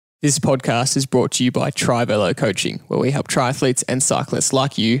This podcast is brought to you by Trivelo Coaching, where we help triathletes and cyclists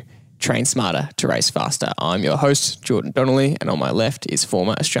like you train smarter to race faster. I'm your host, Jordan Donnelly, and on my left is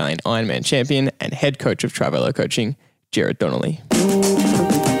former Australian Ironman champion and head coach of Trivelo Coaching, Jared Donnelly.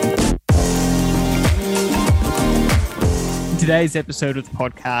 In today's episode of the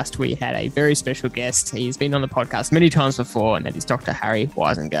podcast, we had a very special guest. He's been on the podcast many times before, and that is Dr. Harry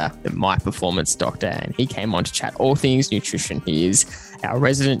Weisinger, the My Performance Doctor, and he came on to chat all things nutrition. He is our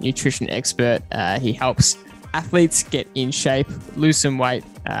resident nutrition expert. He helps athletes get in shape, lose some weight,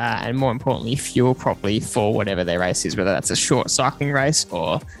 and more importantly, fuel properly for whatever their race is, whether that's a short cycling race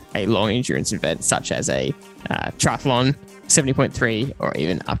or a long endurance event such as a triathlon, 70.3, or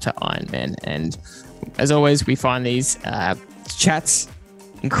even up to Ironman. And as always, we find these chats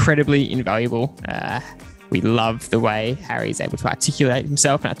incredibly invaluable. We love the way Harry's able to articulate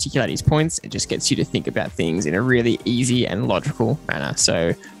himself and articulate his points. It just gets you to think about things in a really easy and logical manner.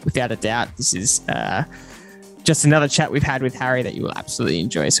 So without a doubt, this is just another chat we've had with Harry that you will absolutely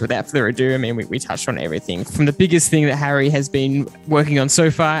enjoy. So without further ado, we touched on everything from the biggest thing that Harry has been working on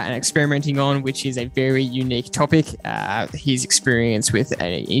so far and experimenting on, which is a very unique topic, his experience with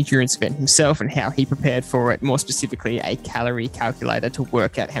an endurance event himself and how he prepared for it, more specifically a calorie calculator to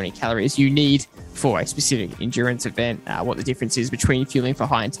work out how many calories you need for a specific endurance event, what the difference is between fueling for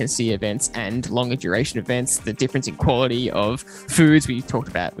high intensity events and longer duration events, the difference in quality of foods we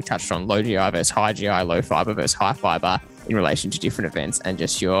touched on low GI versus high GI, low fiber versus high fiber in relation to different events, and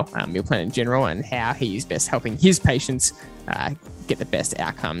just your meal plan in general, and how he's best helping his patients get the best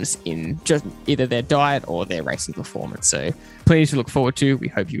outcomes in just either their diet or their racing performance. So plenty to look forward to. We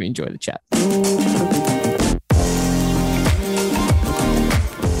hope you enjoy the chat.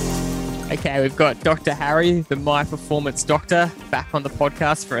 Okay, we've got Dr. Harry, the My Performance Doctor, back on the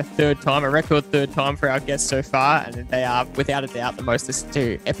podcast for a record third time for our guests so far, and they are, without a doubt, the most listened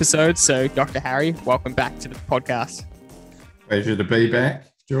to episodes. So, Dr. Harry, welcome back to the podcast. Pleasure to be back,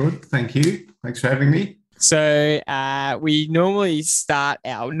 George. Thank you. Thanks for having me. So, we normally start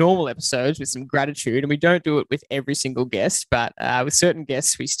our normal episodes with some gratitude, and we don't do it with every single guest, but with certain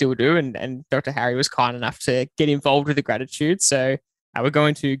guests, we still do, and Dr. Harry was kind enough to get involved with the gratitude. So, we're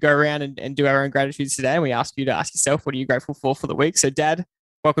going to go around and do our own gratitudes today. And we ask you to ask yourself, what are you grateful for the week? So, Dad,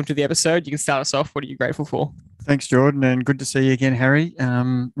 welcome to the episode. You can start us off. What are you grateful for? Thanks, Jordan, and good to see you again, Harry.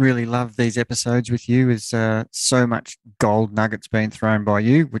 Really love these episodes with you. There's so much gold nuggets being thrown by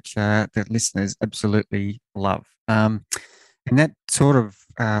you, which the listeners absolutely love. And that sort of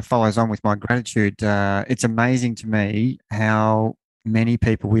follows on with my gratitude. It's amazing to me how many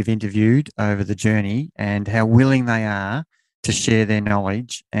people we've interviewed over the journey and how willing they are to share their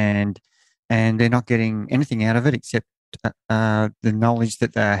knowledge, and they're not getting anything out of it except the knowledge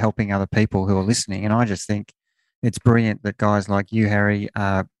that they're helping other people who are listening. And I just think it's brilliant that guys like you, Harry,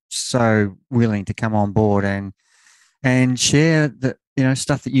 are so willing to come on board and share the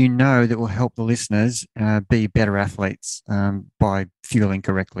stuff that that will help the listeners be better athletes by fueling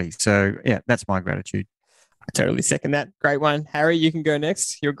correctly. So yeah, that's my gratitude. I totally second that. Great one. Harry, you can go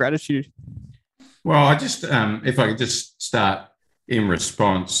next. Your gratitude. Well, I just, if I could just start in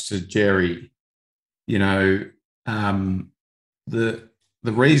response to Jerry, the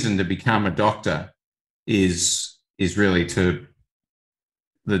reason to become a doctor is really to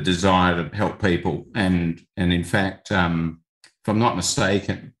the desire to help people, and in fact, if I'm not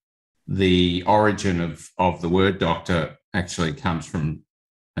mistaken, the origin of the word doctor actually comes from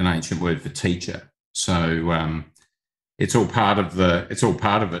an ancient word for teacher. So it's all part of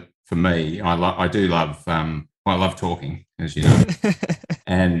it. For me, I love talking, as you know,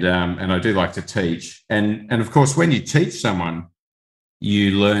 and I do like to teach. And of course, when you teach someone,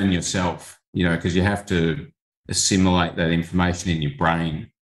 you learn yourself, because you have to assimilate that information in your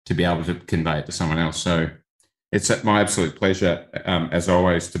brain to be able to convey it to someone else. So it's my absolute pleasure, as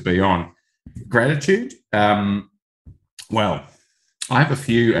always, to be on. Gratitude. Well, I have a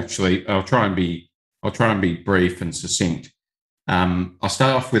few actually. I'll try and be brief and succinct. I'll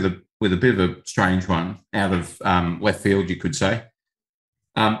start off with a bit of a strange one out of left field, you could say.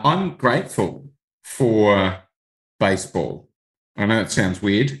 I'm grateful for baseball. I know it sounds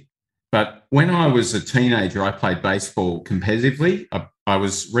weird, but when I was a teenager, I played baseball competitively. I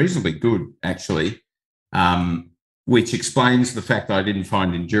was reasonably good, actually, which explains the fact that I didn't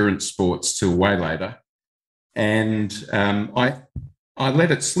find endurance sports till way later. And I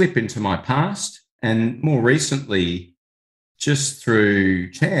let it slip into my past, and more recently, just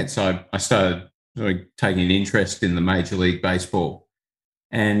through chance, I started taking an interest in the Major League Baseball,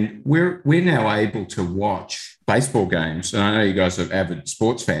 and we're now able to watch baseball games. And I know you guys are avid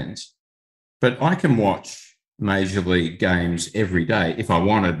sports fans, but I can watch major league games every day if I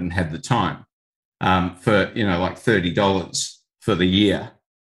wanted and had the time, for, like $30 for the year.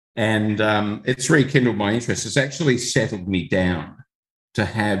 And it's rekindled my interest. It's actually settled me down to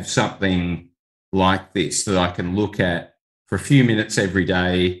have something like this that I can look at for a few minutes every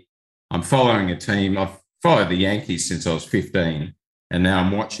day. I'm following a team. I've followed the Yankees since I was 15, and now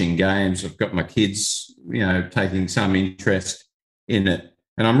I'm watching games. I've got my kids, taking some interest in it.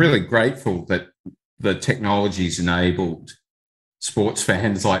 And I'm really grateful that the technology's enabled sports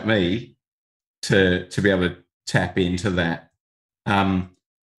fans like me to be able to tap into that.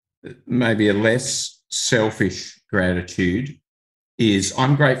 Maybe a less selfish gratitude is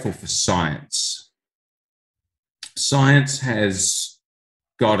I'm grateful for science. Science has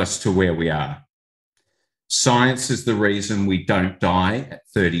got us to where we are. Science is the reason we don't die at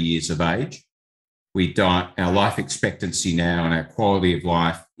 30 years of age. Our life expectancy now and our quality of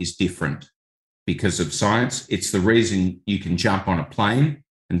life is different because of science. It's the reason you can jump on a plane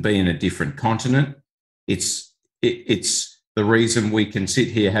and be in a different continent. It's the reason we can sit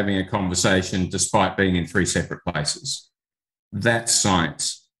here having a conversation despite being in 3 separate places. That's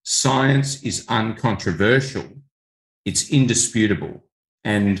science. Science is uncontroversial. It's indisputable.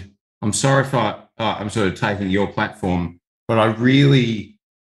 And I'm sorry if I'm sort of taking your platform, but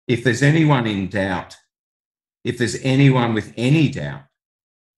if there's anyone in doubt, if there's anyone with any doubt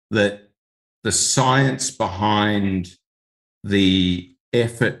that the science behind the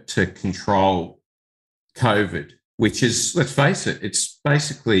effort to control COVID, which is, let's face it, it's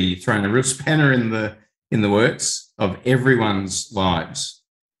basically thrown a real spanner in the works of everyone's lives.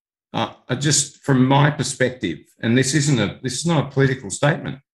 From my perspective, and this is not a political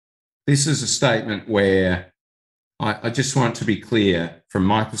statement. This is a statement where I just want to be clear from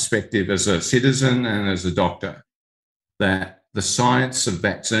my perspective as a citizen and as a doctor that the science of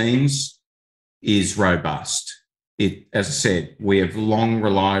vaccines is robust. As I said, we have long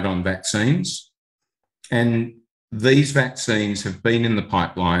relied on vaccines, and these vaccines have been in the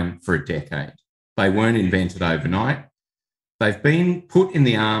pipeline for a decade. They weren't invented overnight. They've been put in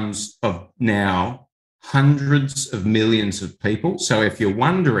the arms of now hundreds of millions of people. So if you're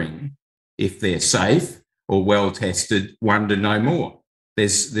wondering if they're safe or well tested, wonder no more.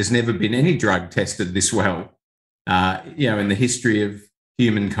 There's never been any drug tested this well, in the history of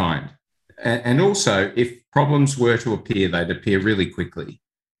humankind. And also, if problems were to appear, they'd appear really quickly.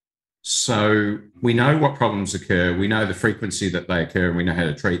 So we know what problems occur, we know the frequency that they occur, and we know how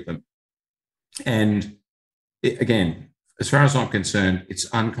to treat them. And again, as far as I'm concerned,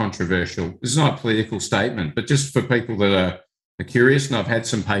 it's uncontroversial. This is not a political statement, but just for people that are curious, and I've had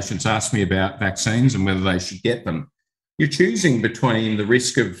some patients ask me about vaccines and whether they should get them. You're choosing between the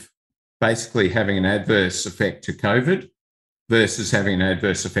risk of basically having an adverse effect to COVID versus having an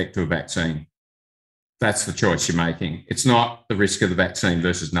adverse effect to a vaccine. That's the choice you're making. It's not the risk of the vaccine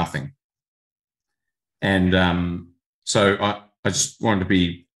versus nothing. And so I just wanted to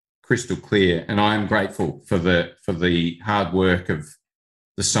be crystal clear, and I am grateful for the hard work of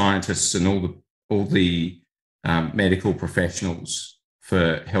the scientists and all the medical professionals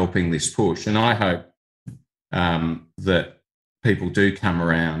for helping this push. And I hope that people do come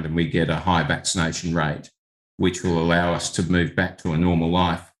around and we get a high vaccination rate, which will allow us to move back to a normal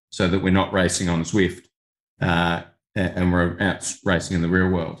life so that we're not racing on Zwift and we're out racing in the real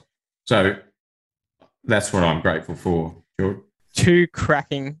world. So that's what I'm grateful for, George. 2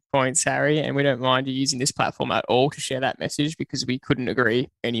 cracking points, Harry, and we don't mind you using this platform at all to share that message because we couldn't agree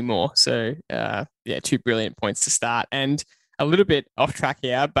anymore. So, 2 brilliant points to start. And a little bit off track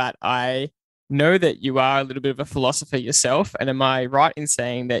here, but I know that you are a little bit of a philosopher yourself. And am I right in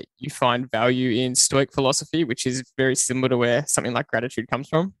saying that you find value in Stoic philosophy, which is very similar to where something like gratitude comes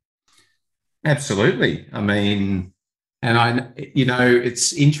from? Absolutely. I mean, and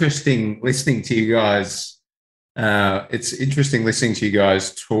it's interesting listening to you guys.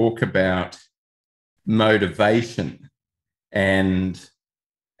 Talk about motivation, and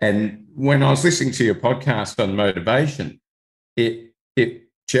when I was listening to your podcast on motivation, it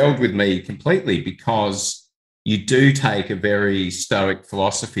gelled with me completely because you do take a very Stoic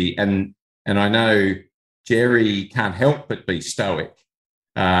philosophy, and I know Jerry can't help but be Stoic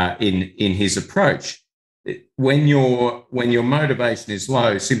in his approach. When your motivation is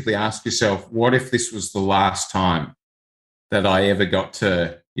low, simply ask yourself, what if this was the last time that I ever got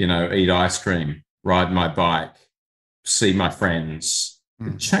to, eat ice cream, ride my bike, see my friends?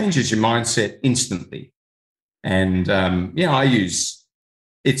 It changes your mindset instantly. And I use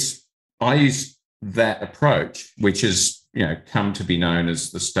that approach, which has come to be known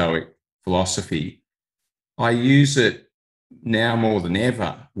as the Stoic philosophy. I use it now more than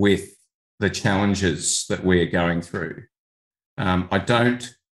ever with the challenges that we're going through. I don't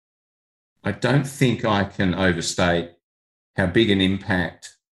think I can overstate how big an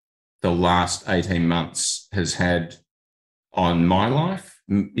impact the last 18 months has had on my life,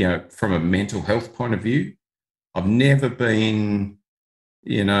 from a mental health point of view. I've never been,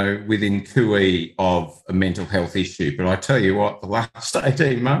 within cooee of a mental health issue. But I tell you what, the last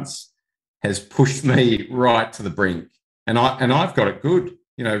 18 months has pushed me right to the brink. And I've got it good,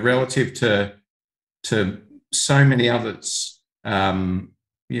 relative to so many others. I'm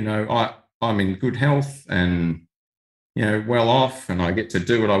in good health and, well off, and I get to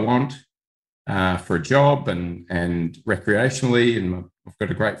do what I want for a job and recreationally, and I've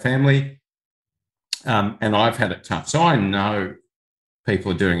got a great family. And I've had it tough. So I know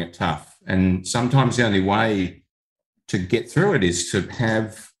people are doing it tough. And sometimes the only way to get through it is to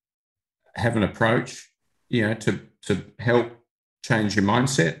have an approach, to help change your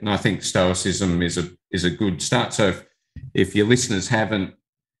mindset. And I think Stoicism is a good start. So if your listeners haven't,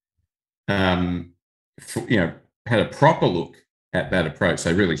 had a proper look at that approach,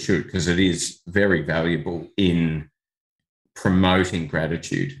 they really should, because it is very valuable in promoting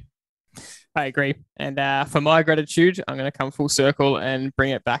gratitude. I agree. And for my gratitude, I'm going to come full circle and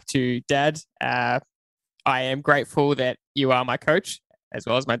bring it back to Dad. I am grateful that you are my coach, as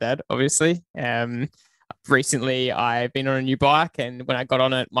well as my dad, obviously. Recently, I've been on a new bike, and when I got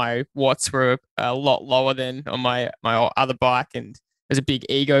on it, my watts were a lot lower than on my other bike, and it was a big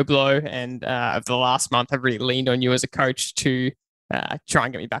ego blow. And over the last month, I've really leaned on you as a coach to try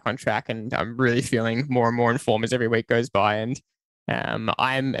and get me back on track, and I'm really feeling more and more informed as every week goes by. And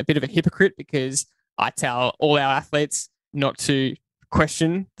I'm a bit of a hypocrite because I tell all our athletes not to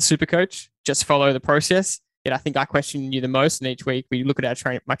question the super coach, just follow the process. Yet I think I question you the most. And each week we look at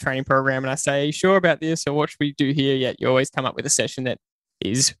my training program, and I say, "Are you sure about this, or what should we do here?" Yet you always come up with a session that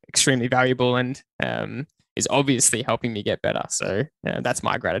is extremely valuable and is obviously helping me get better. So that's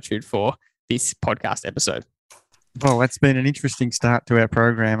my gratitude for this podcast episode. Well, that's been an interesting start to our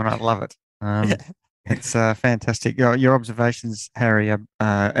program, and I love it. It's fantastic. Your observations, Harry, are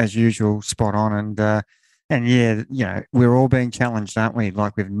as usual spot on, and yeah, we're all being challenged, aren't we?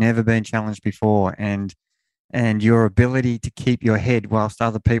 Like we've never been challenged before, and your ability to keep your head whilst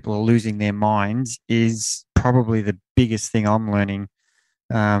other people are losing their minds is probably the biggest thing I'm learning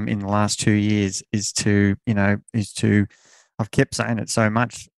in the last 2 years. I've kept saying it so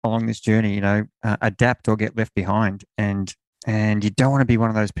much along this journey, adapt or get left behind. And you don't want to be one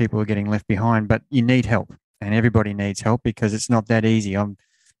of those people who are getting left behind, but you need help, and everybody needs help because it's not that easy. I'm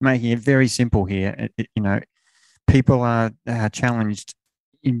making it very simple here. People are challenged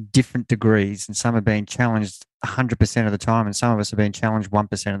in different degrees, and some are being challenged 100% of the time, and some of us are being challenged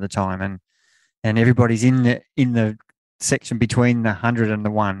 1% of the time. And everybody's in the section between the 100 and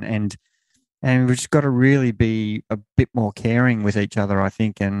the 1. And we've just got to really be a bit more caring with each other, I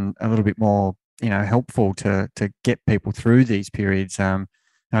think, and a little bit more, helpful to get people through these periods. And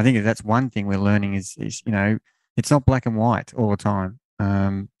I think that's one thing we're learning is it's not black and white all the time.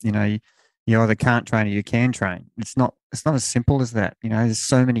 You either can't train or you can train. It's not as simple as that. There's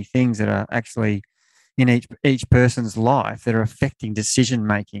so many things that are actually in each person's life that are affecting decision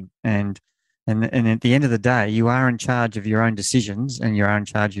making. And at the end of the day, you are in charge of your own decisions and you are in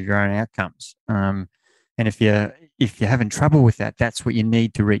charge of your own outcomes. And if you're having trouble with that, that's what you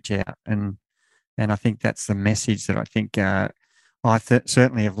need to reach out. And I think that's the message that I think I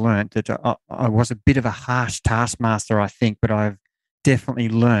certainly have learned, that I was a bit of a harsh taskmaster, I think, but I've definitely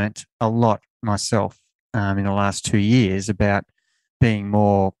learnt a lot myself in the last 2 years about being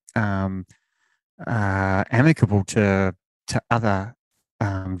more amicable to other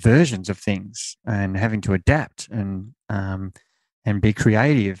versions of things, and having to adapt and be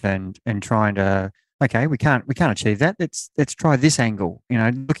creative and trying to, okay, we can't achieve that. Let's try this angle.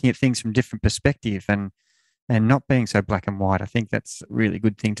 Looking at things from different perspective and not being so black and white. I think that's a really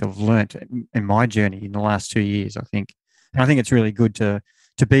good thing to have learnt in my journey in the last 2 years. I think it's really good to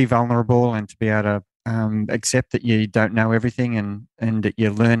be vulnerable and to be able to accept that you don't know everything and that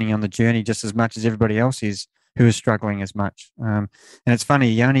you're learning on the journey just as much as everybody else is who is struggling as much. And it's funny,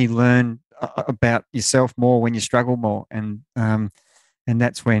 you only learn about yourself more when you struggle more, and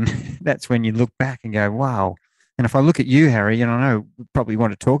that's when you look back and go, wow. And if I look at you, Harry, and I know we probably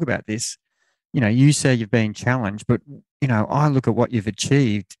want to talk about this, you say you've been challenged, but I look at what you've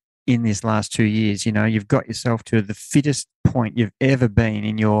achieved in this last 2 years. You've got yourself to the fittest point you've ever been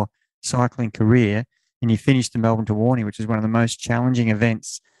in your cycling career, and you finished the Melbourne to Warney, which is one of the most challenging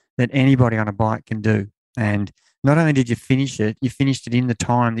events that anybody on a bike can do. And not only did you finish it, you finished it in the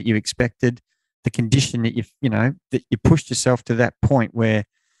time that you expected, the condition that that you pushed yourself to that point where,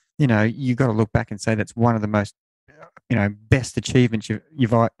 you've got to look back and say that's one of the most, best achievements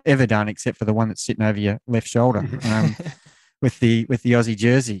you've ever done, except for the one that's sitting over your left shoulder with the Aussie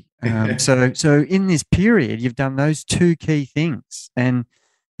jersey. So in this period, you've done those two key things, and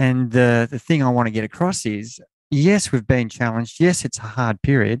the thing I want to get across is, yes, we've been challenged. Yes, it's a hard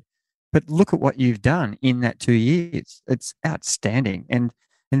period, but look at what you've done in that 2 years. It's outstanding, and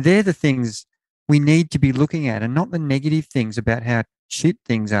they're the things we need to be looking at, and not the negative things about how shit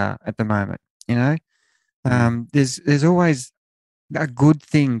things are at the moment. There's always a good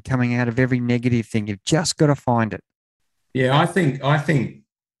thing coming out of every negative thing. You've just got to find it. Yeah, I think,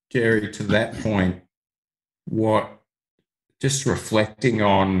 Jerry, to that point, just reflecting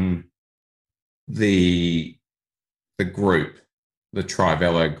on the group, the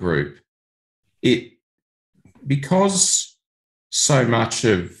Trivello group, because so much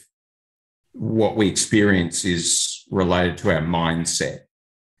of what we experience is related to our mindset.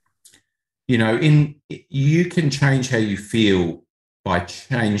 You can change how you feel by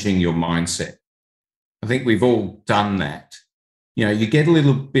changing your mindset. I think we've all done that. You get a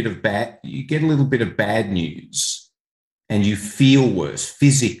little bit of bad news and you feel worse,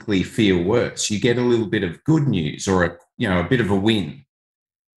 physically feel worse. You get a little bit of good news or a bit of a win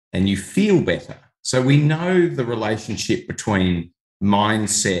and you feel better. So we know the relationship between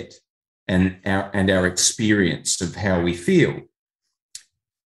mindset and our experience of how we feel.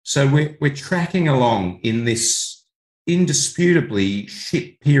 So we're tracking along in this indisputably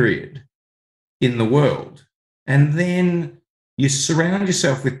shit period in the world. And then you surround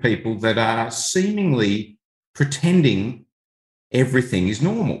yourself with people that are seemingly pretending everything is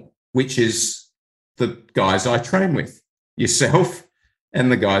normal, which is the guys I train with, yourself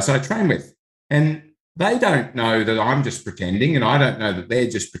and the guys I train with. And they don't know that I'm just pretending, and I don't know that they're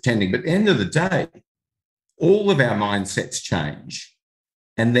just pretending. But at the end of the day, all of our mindsets change.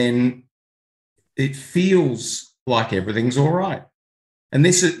 And then it feels like everything's all right. And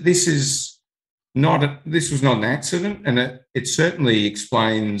this was not an accident, and it certainly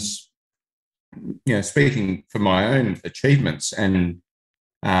explains, speaking for my own achievements, and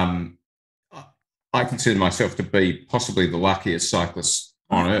I consider myself to be possibly the luckiest cyclist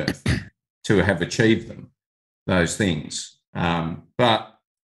on earth to have achieved those things. But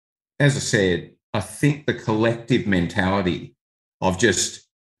as I said, I think the collective mentality of just,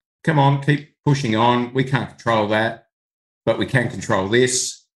 come on, keep pushing on. We can't control that, but we can control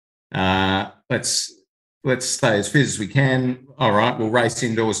this. Let's stay as fit as we can. All right, we'll race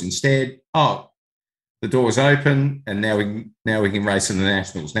indoors instead. Oh, the door's open, and now we can race in the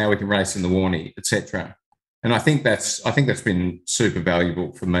nationals. Now we can race in the Warnie, etc. And I think that's been super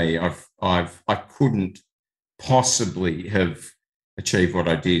valuable for me. I couldn't possibly have achieved what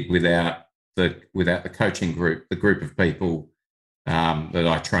I did without the coaching group, the group of people that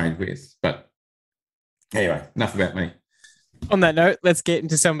I trained with. But anyway, enough about me. On that note, let's get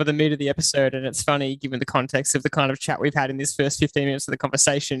into some of the meat of the episode. And it's funny, given the context of the kind of chat we've had in this first 15 minutes of the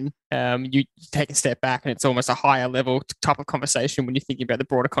conversation, you take a step back and it's almost a higher level type of conversation when you're thinking about the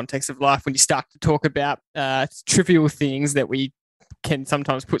broader context of life. When you start to talk about trivial things that we can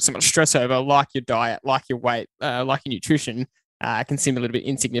sometimes put so much stress over, like your diet, like your weight, like your nutrition, can seem a little bit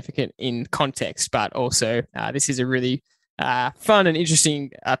insignificant in context. But also, this is a really fun and interesting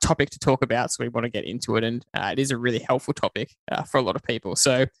topic to talk about, so we want to get into it, and it is a really helpful topic for a lot of people.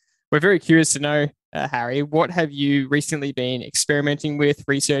 So we're very curious to know, Harry, what have you recently been experimenting with,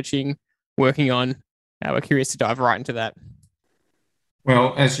 researching, working on? We're curious to dive right into that.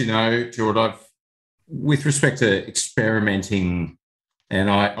 Well, as you know, George, with respect to experimenting, and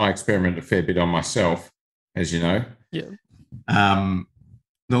I experiment a fair bit on myself, as you know. Yeah.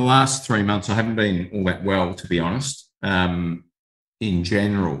 The last 3 months, I haven't been all that well, to be honest. In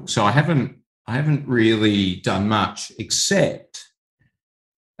general, so I haven't really done much, except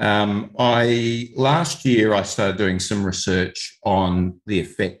last year I started doing some research on the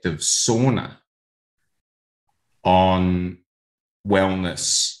effect of sauna on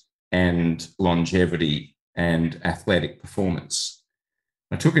wellness and longevity and athletic performance.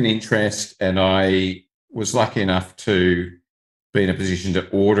 I took an interest, and I was lucky enough to be in a position to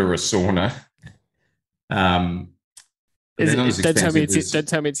order a sauna. Don't tell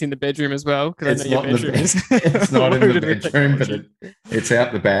me it's in the bedroom as well, because I know your bedroom is. It's not in the bedroom, but it's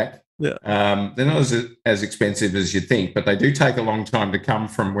out the back. Yeah. They're not as expensive as you'd think, but they do take a long time to come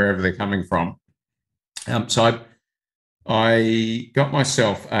from wherever they're coming from. So I got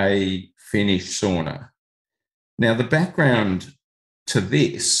myself a Finnish sauna. Now, the background to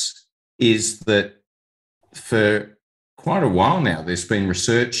this is that for quite a while now, there's been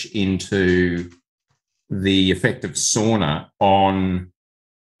research into the effect of sauna on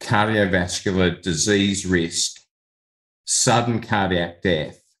cardiovascular disease risk, sudden cardiac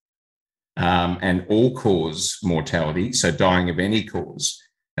death, and all-cause mortality, so dying of any cause.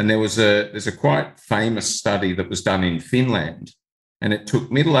 And there's a quite famous study that was done in Finland, and it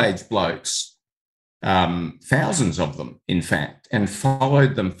took middle-aged blokes, thousands of them, in fact, and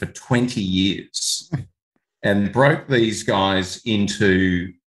followed them for 20 years and broke these guys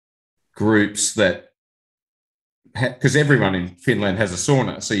into groups that, because everyone in Finland has a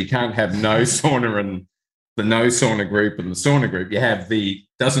sauna, so you can't have no sauna and the no sauna group and the sauna group. You have the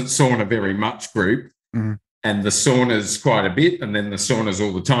doesn't sauna very much group, and the saunas quite a bit, and then the saunas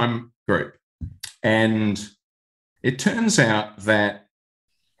all the time group. And it turns out that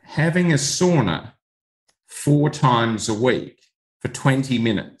having a sauna 4 times a week for 20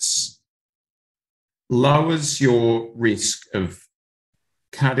 minutes lowers your risk of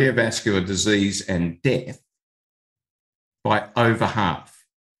cardiovascular disease and death by over half.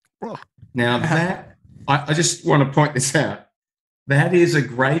 Now, that I just want to point this out. That is a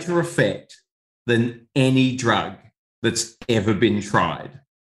greater effect than any drug that's ever been tried.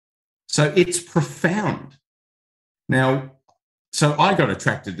 So it's profound. Now, so I got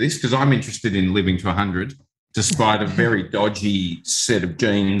attracted to this because I'm interested in living to 100, despite a very dodgy set of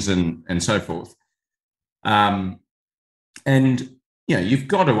genes and so forth. And, you know, you've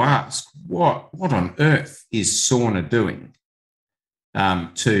got to ask, what on earth is sauna doing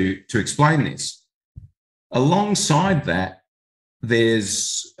to explain this? Alongside that,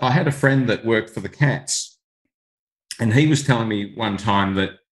 I had a friend that worked for the Cats, and he was telling me one time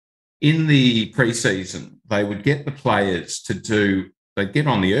that in the pre-season, they would get the players they'd get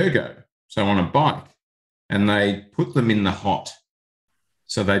on the ergo, so on a bike, and they'd put them in the hot.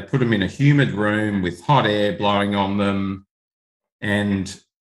 So they'd put them in a humid room with hot air blowing on them, and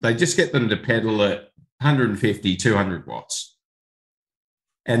they just get them to pedal at 150, 200 watts.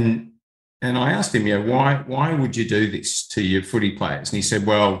 And I asked him, why would you do this to your footy players? And he said,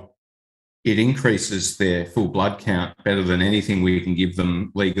 well, it increases their full blood count better than anything we can give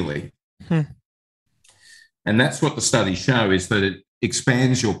them legally. And that's what the studies show, is that it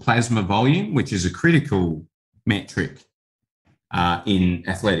expands your plasma volume, which is a critical metric in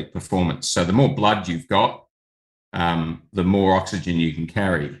athletic performance. So the more blood you've got, the more oxygen you can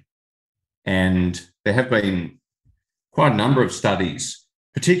carry. And there have been quite a number of studies,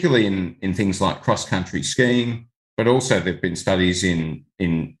 particularly in things like cross-country skiing, but also there have been studies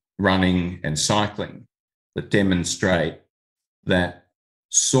in running and cycling that demonstrate that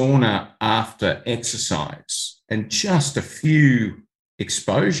sauna after exercise and just a few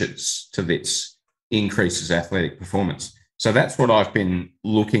exposures to this increases athletic performance. So that's what I've been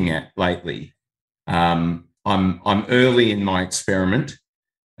looking at lately. I'm early in my experiment.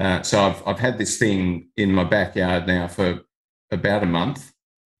 So I've had this thing in my backyard now for about a month.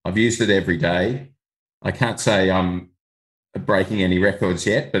 I've used it every day. I can't say I'm breaking any records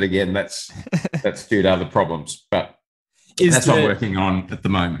yet, but again, that's due to other problems. But that's what I'm working on at the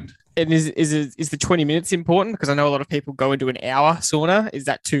moment. And is the 20 minutes important? Because I know a lot of people go into an hour sauna. Is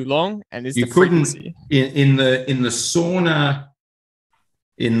that too long? And is you the couldn't frequency in the sauna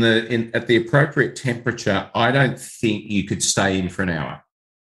at the appropriate temperature? I don't think you could stay in for an hour.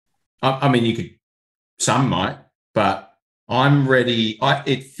 I mean, you could. Some might, but I'm ready.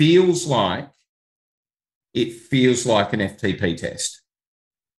 It feels like an FTP test.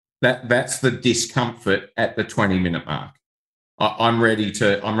 That's the discomfort at the 20-minute mark. I'm ready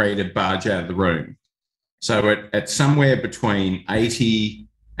to barge out of the room. So at somewhere between 80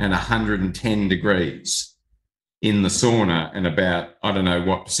 and 110 degrees in the sauna, and about, I don't know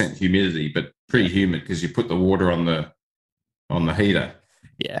what percent humidity, but pretty humid because you put the water on the heater.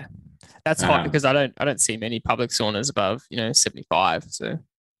 Yeah. That's hot because I don't see many public saunas above 75. So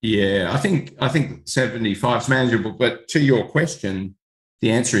yeah, I think 75 is manageable. But to your question,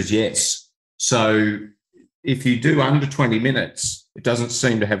 the answer is yes. So if you do under 20 minutes, it doesn't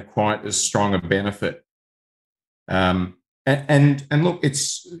seem to have quite as strong a benefit. And look,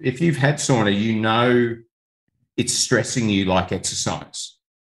 if you've had sauna, it's stressing you like exercise.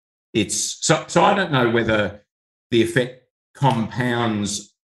 So I don't know whether the effect compounds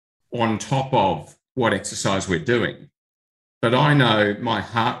on top of what exercise we're doing. But I know my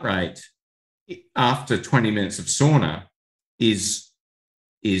heart rate after 20 minutes of sauna is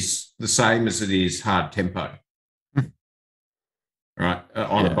the same as it is hard tempo, right,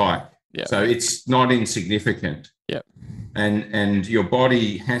 on a bike. Yeah. So it's not insignificant. Yeah. And your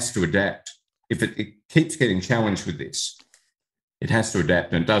body has to adapt. If it keeps getting challenged with this, it has to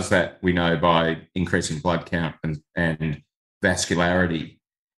adapt, and it does that, we know, by increasing blood count and vascularity.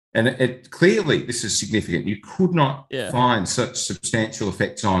 And clearly this is significant. You could not find such substantial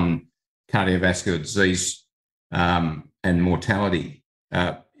effects on cardiovascular disease and mortality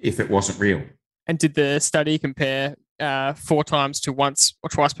if it wasn't real. And did the study compare 4 times to once or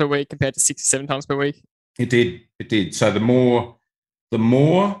twice per week compared to 6 or 7 times per week? It did. So the more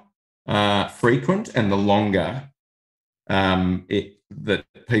frequent and the longer that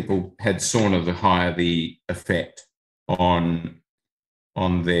people had sauna, the higher the effect on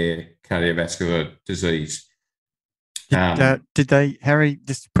their cardiovascular disease. Did they, Harry,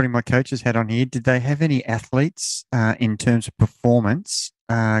 just putting my coach's hat on here, did they have any athletes in terms of performance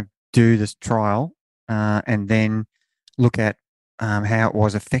do this trial and then look at how it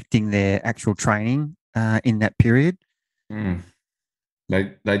was affecting their actual training in that period?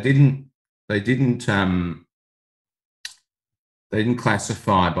 They didn't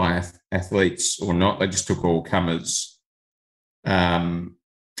classify by athletes or not. They just took all comers.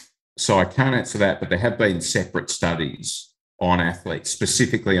 So I can't answer that, but there have been separate studies on athletes,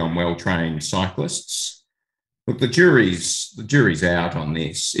 specifically on well-trained cyclists. Look, the jury's out on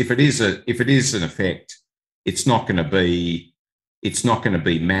this. If it is an effect, it's not going to be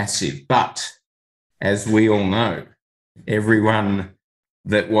massive. But as we all know, everyone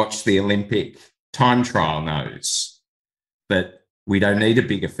that watched the Olympic time trial knows that we don't need a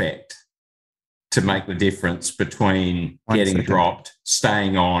big effect to make the difference between getting dropped,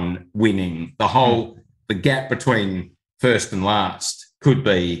 staying on, winning. The gap between first and last could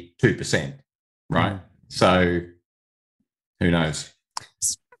be 2%, right? So who knows?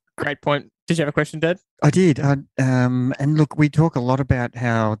 Great point. Did you have a question, Dad? I did. And look, we talk a lot about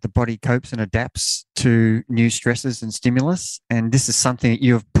how the body copes and adapts to new stresses and stimulus. And this is something that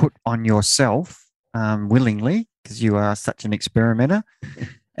you have put on yourself willingly because you are such an experimenter.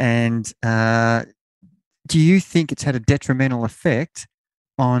 And do you think it's had a detrimental effect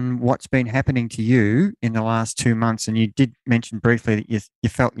on what's been happening to you in the last 2 months? And you did mention briefly that you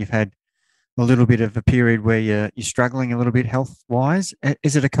felt you've had a little bit of a period where you're struggling a little bit health-wise.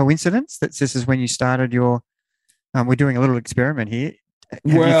 Is it a coincidence that this is when you started your we're doing a little experiment here. Have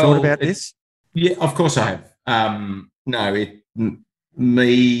you thought about this? Yeah, of course I have. No,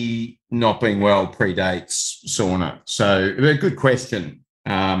 me not being well predates sauna. So a good question.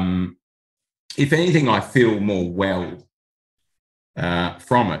 If anything, I feel more well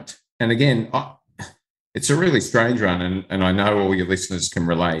from it. And again, it's a really strange one, and I know all your listeners can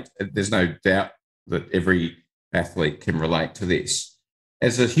relate. There's no doubt that every athlete can relate to this.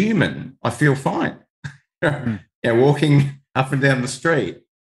 As a human, I feel fine. Walking up and down the street,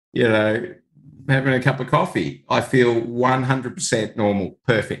 having a cup of coffee, I feel 100% normal,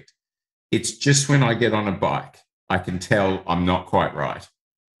 perfect. It's just when I get on a bike, I can tell I'm not quite right.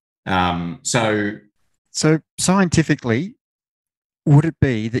 So scientifically, would it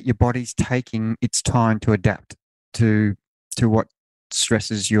be that your body's taking its time to adapt to what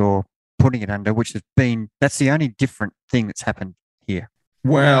stresses you're putting it under, that's the only different thing that's happened here?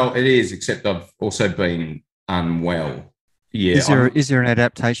 Well, it is, except I've also been unwell. Yeah. Is there an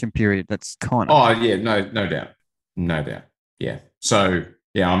adaptation period that's kind of? Oh yeah, no doubt. Yeah. So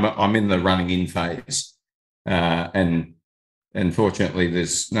yeah, I'm in the running in phase, and fortunately,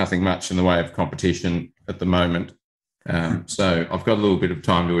 there's nothing much in the way of competition at the moment. So I've got a little bit of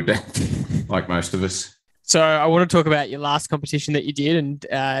time to adapt, like most of us. So I want to talk about your last competition that you did, and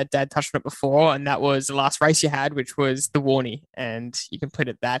Dad touched on it before, and that was the last race you had, which was the Warnie, and you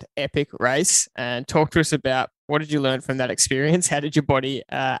completed that epic race. And talk to us about what did you learn from that experience? How did your body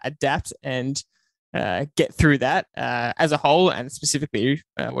adapt and get through that as a whole, and specifically,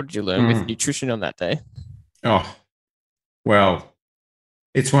 what did you learn with nutrition on that day? Oh, well,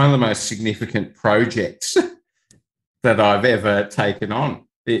 it's one of the most significant projects that I've ever taken on.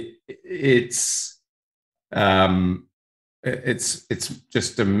 It's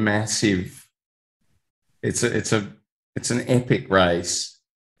just a massive. It's an epic race,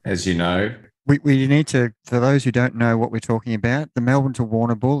 as you know. We need to, for those who don't know what we're talking about, the Melbourne to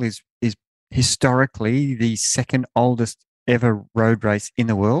Warrnambool is historically the second oldest ever road race in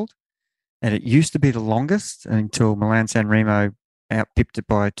the world, and it used to be the longest until Milan San Remo outpipped it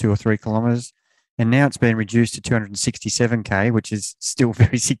by 2 or 3 kilometres. And now it's been reduced to 267k, which is still a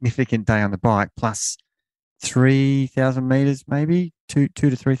very significant day on the bike, plus 3,000 metres, maybe 2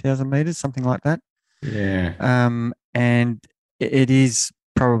 to 3,000 metres, something like that. Yeah. And it is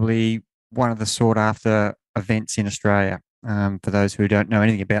probably one of the sought after events in Australia. For those who don't know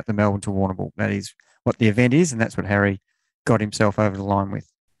anything about the Melbourne to Warrnambool, that is what the event is, and that's what Harry got himself over the line with.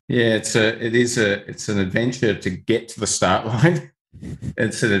 Yeah, it's an adventure to get to the start line.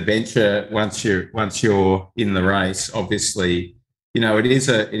 It's an adventure once you're in the race. Obviously, it is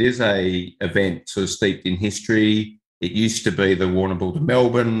a event sort of steeped in history. It used to be the Warrnambool to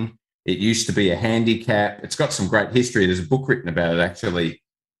Melbourne. It used to be a handicap. It's got some great history. There's a book written about it, actually,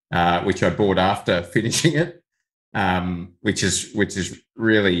 which I bought after finishing it, which is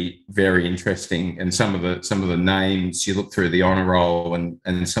really very interesting. And some of the names, you look through the honour roll,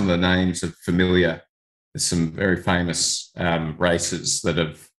 and some of the names are familiar. There's some very famous races that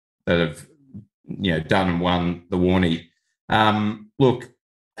have done and won the Warnie. Look,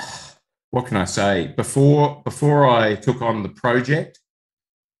 what can I say? Before I took on the project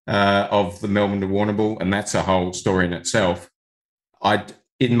of the Melbourne to Warrnambool, and that's a whole story in itself,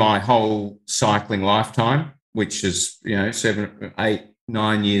 in my whole cycling lifetime, which is 7, 8,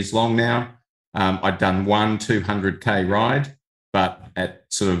 9 years long now, I'd done one 200k ride, but at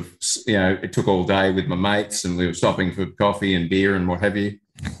sort of it took all day with my mates, and we were stopping for coffee and beer and what have you.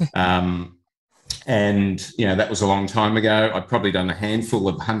 And that was a long time ago. I'd probably done a handful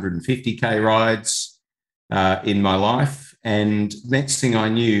of 150k rides in my life, and next thing I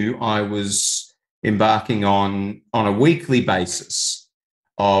knew, I was embarking on a weekly basis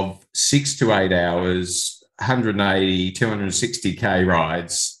of 6 to 8 hours, 180, 260k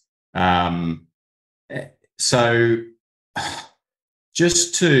rides. So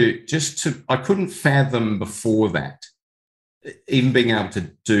just to, I couldn't fathom before that, even being able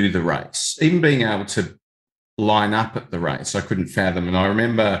to do the race, even being able to line up at the race, I couldn't fathom. And I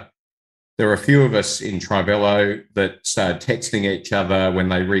remember there were a few of us in Trivello that started texting each other when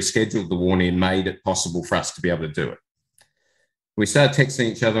they rescheduled the Warnie and made it possible for us to be able to do it. We started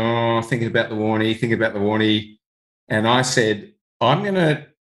texting each other, thinking about the Warnie. And I said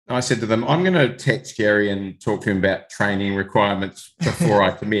to them, I'm going to text Jerry and talk to him about training requirements before I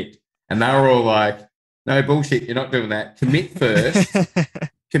commit. And they were all like, no bullshit, you're not doing that. Commit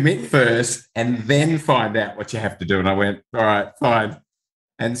first, and then find out what you have to do. And I went, all right, fine.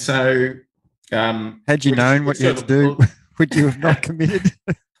 And so, had you known what you had to do, would you have not committed?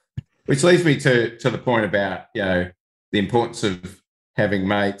 Which leads me to the point about the importance of having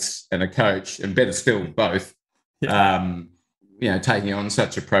mates and a coach, and better still, both. Yeah. Taking on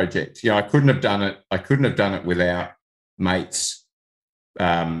such a project. I couldn't have done it. I couldn't have done it without mates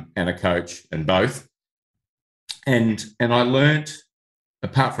and a coach, and both. And I learnt,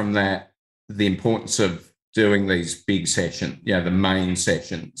 apart from that, the importance of doing these big sessions, the main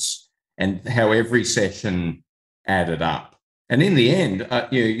sessions, and how every session added up. And in the end,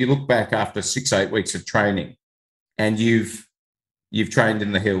 you look back after 6-8 weeks of training, and you've trained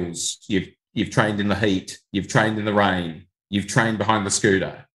in the hills, you've trained in the heat, you've trained in the rain, you've trained behind the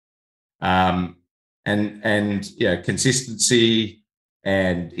scooter, and consistency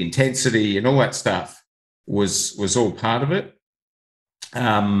and intensity and all that stuff was all part of it.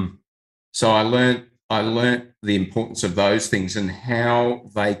 So I learnt the importance of those things and how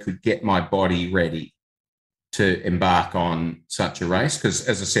they could get my body ready to embark on such a race. Because,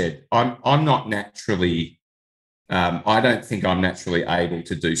 as I said, I'm not naturally. I don't think I'm naturally able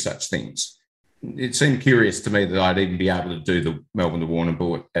to do such things. It seemed curious to me that I'd even be able to do the Melbourne to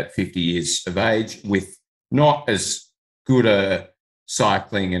Warrnambool at 50 years of age with not as good a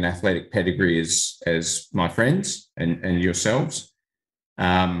cycling and athletic pedigree as my friends and yourselves.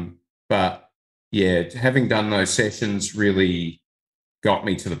 But yeah, having done those sessions really got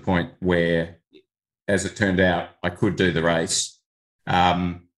me to the point where, as it turned out, I could do the race.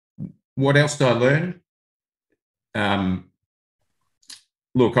 What else did I learn?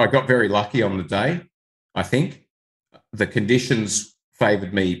 Look, I got very lucky on the day, I think. The conditions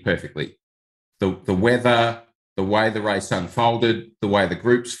favoured me perfectly. The weather, the way the race unfolded, the way the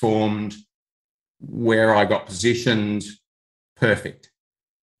groups formed, where I got positioned, perfect.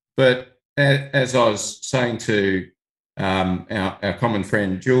 But as I was saying to our common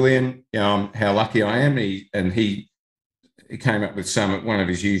friend Julian, how lucky I am, he came up with one of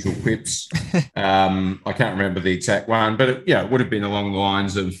his usual quips. I can't remember the exact one, but it would have been along the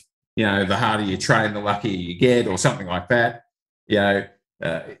lines of, the harder you train, the luckier you get, or something like that.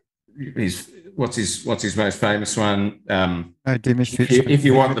 What's his most famous one? If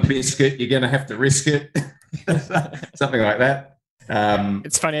you want the biscuit, you're going to have to risk it. Something like that.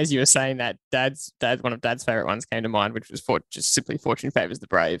 It's funny, as you were saying that, one of Dad's favorite ones came to mind, which was just simply fortune favors the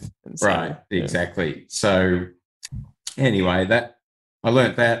brave. And so, right, exactly. So anyway, I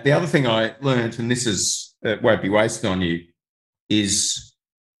learnt that. The other thing I learnt, and this is won't be wasted on you, is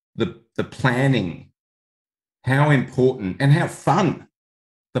the planning. How important and how fun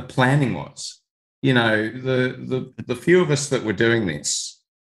the planning was. The few of us that were doing this,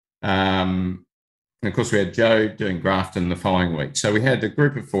 and of course we had Joe doing Grafton the following week. So we had a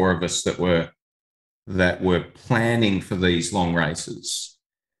group of 4 of us that were that were planning for these long races,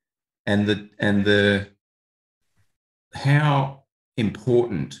 and the how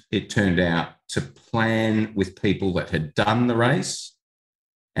important it turned out to plan with people that had done the race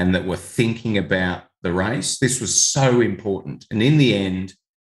and that were thinking about the race. This was so important. And in the end,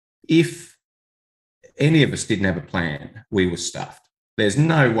 if any of us didn't have a plan, we were stuffed. There's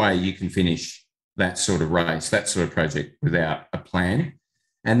no way you can finish that sort of race, that sort of project without a plan.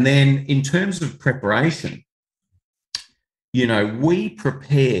 And then in terms of preparation, we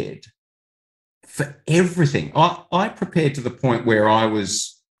prepared for everything. I prepared to the point where I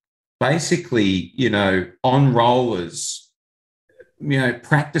was basically, on rollers,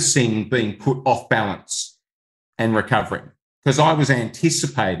 practicing being put off balance and recovering, because I was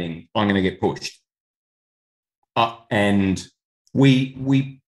anticipating I'm going to get pushed. And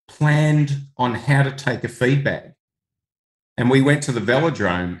we planned on how to take a feed bag. And we went to the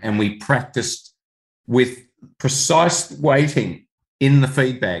velodrome and we practiced with precise weighting in the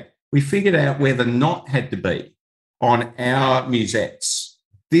feed bag. We figured out where the knot had to be on our musettes.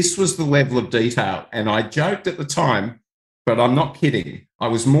 This was the level of detail. And I joked at the time, but I'm not kidding. I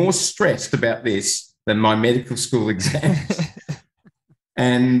was more stressed about this than my medical school exams.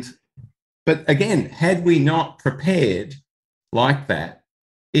 But again, had we not prepared like that,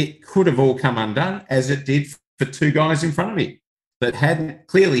 it could have all come undone, as it did for two guys in front of me that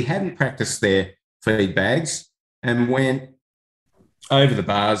clearly hadn't practiced their feed bags and went over the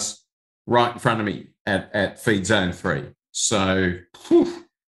bars right in front of me at feed zone 3. So,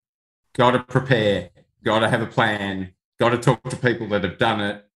 got to prepare, got to have a plan, got to talk to people that have done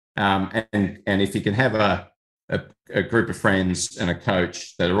it. And if you can have a group of friends and a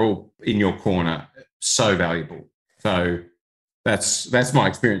coach that are all in your corner, so valuable. So that's my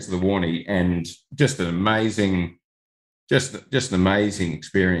experience of the Warnie, and just an amazing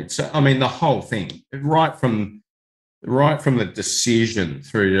experience. So, I mean, the whole thing, right from the decision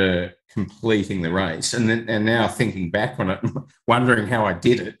through to completing the race, and now thinking back on it, wondering how I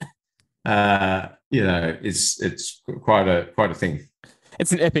did it. It's quite a thing.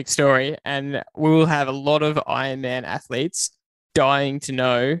 It's an epic story, and we will have a lot of Ironman athletes dying to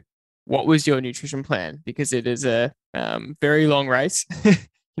know what was your nutrition plan, because it is a very long race,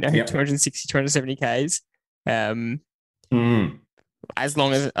 yep. 260, 270 Ks. As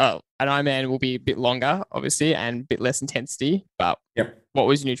long as an Ironman will be a bit longer, obviously, and a bit less intensity. But yep. What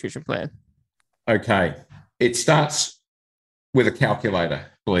was your nutrition plan? Okay. It starts with a calculator,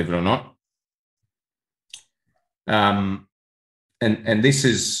 believe it or not. And this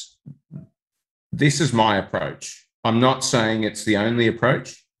is my approach. I'm not saying it's the only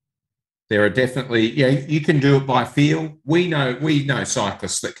approach. There are definitely, you can do it by feel. We know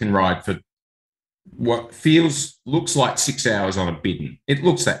cyclists that can ride for what looks like 6 hours on a bidon. It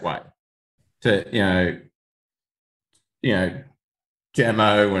looks that way to,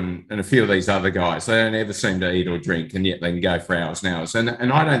 Jamo and a few of these other guys. They don't ever seem to eat or drink, and yet they can go for hours and hours. And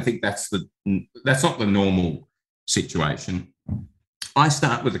I don't think that's not the normal situation. I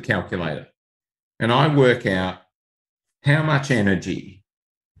start with a calculator and I work out how much energy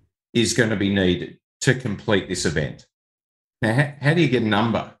is going to be needed to complete this event. Now, how do you get a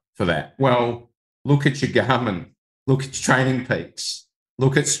number for that? Well, look at your Garmin, look at Training Peaks,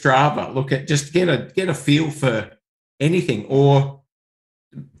 look at Strava, just get a feel for anything, or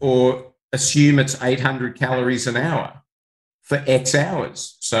assume it's 800 calories an hour for X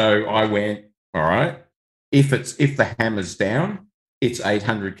hours. So I went, all right, if the hammer's down, it's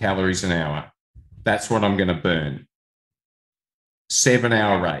 800 calories an hour. That's what I'm going to burn.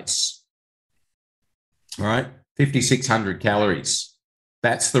 7-hour race. All right, 5,600 calories.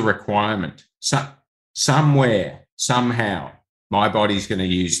 That's the requirement. So somewhere, somehow, my body's going to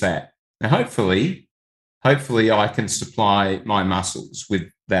use that. Now, hopefully I can supply my muscles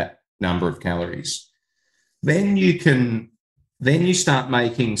with that number of calories. Then you start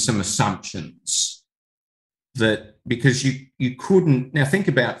making some assumptions that, because you couldn't, now think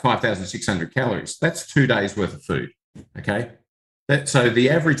about 5,600 calories. That's 2 days worth of food, okay? So the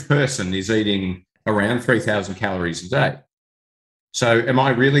average person is eating around 3,000 calories a day. So am I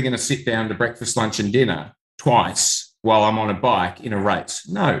really going to sit down to breakfast, lunch and dinner twice while I'm on a bike in a race?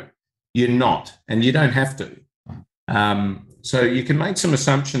 No, you're not, and you don't have to. So you can make some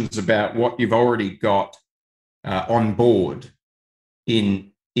assumptions about what you've already got on board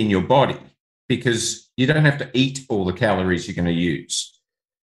in your body, because you don't have to eat all the calories you're going to use.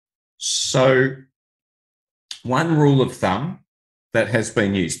 So one rule of thumb that has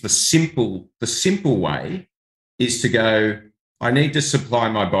been used, the simple way, is to go, I need to supply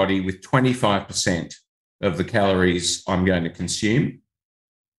my body with 25% of the calories I'm going to consume.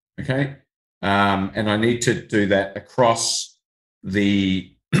 Okay. and I need to do that across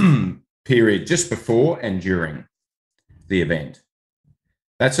the period just before and during the event.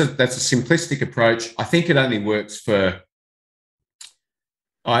 That's a simplistic approach. I think it only works for.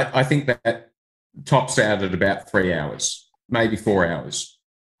 I think that tops out at about 3 hours, maybe 4 hours.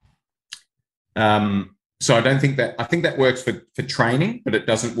 So I don't think that. I think that works for training, but it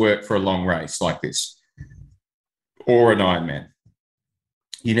doesn't work for a long race like this or an Ironman.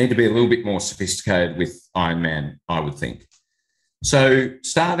 You need to be a little bit more sophisticated with Ironman, I would think. So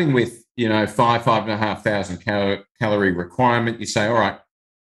starting with 5,500 calorie requirement, you say, all right,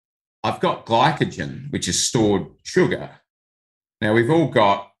 I've got glycogen, which is stored sugar. Now we've all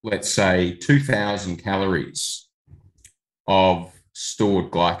got, let's say, 2,000 calories of stored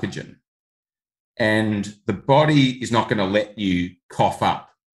glycogen. And the body is not going to let you cough up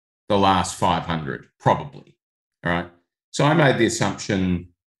the last 500, probably. All right. So I made the assumption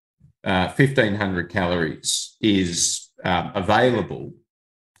 1,500 calories is available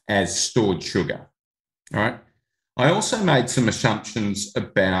as stored sugar. All right. I also made some assumptions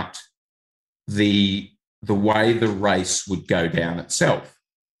about the way the race would go down itself.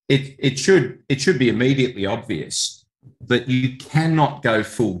 It should be immediately obvious that you cannot go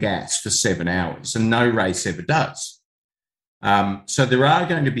full gas for 7 hours, and no race ever does. So there are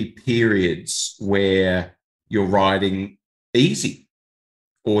going to be periods where you're riding easy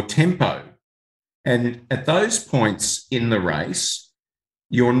or tempo. And at those points in the race,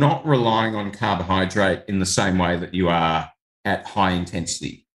 you're not relying on carbohydrate in the same way that you are at high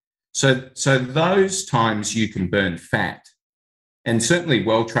intensity. So those times you can burn fat, and certainly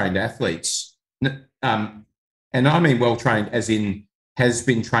well-trained athletes, and I mean well-trained as in has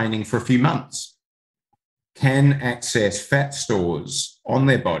been training for a few months, can access fat stores on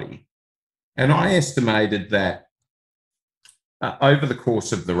their body. And I estimated that over the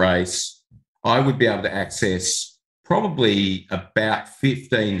course of the race, I would be able to access probably about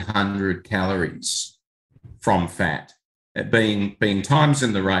 1,500 calories from fat, being times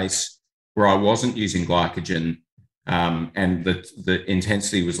in the race where I wasn't using glycogen and the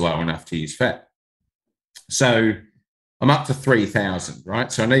intensity was low enough to use fat. So I'm up to 3,000,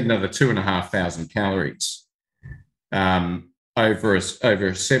 right? So I need another 2,500 calories over a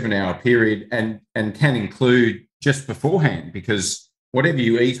 7-hour period, and can include just beforehand, because whatever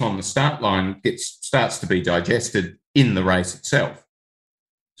you eat on the start line starts to be digested in the race itself.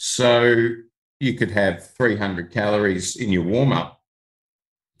 So you could have 300 calories in your warm-up.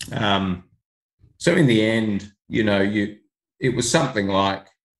 So in the end, it was something like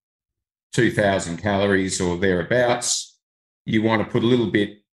 2,000 calories or thereabouts. You want to put a little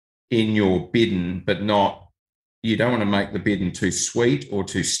bit in your bidon, but you don't want to make the bidon too sweet or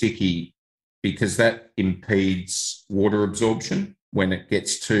too sticky, because that impedes water absorption when it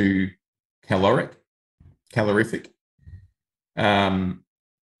gets too calorific. And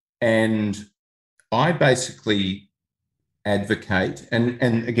I basically advocate,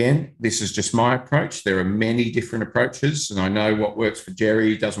 and again, this is just my approach. There are many different approaches, and I know what works for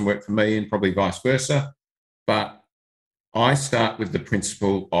Jerry doesn't work for me, and probably vice versa. But I start with the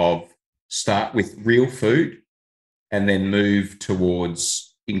principle of start with real food and then move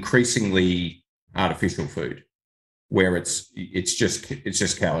towards increasingly artificial food, where it's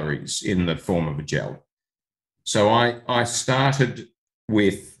just calories in the form of a gel. So I started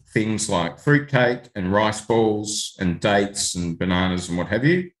with things like fruitcake and rice balls and dates and bananas and what have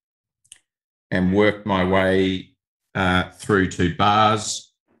you, and worked my way through to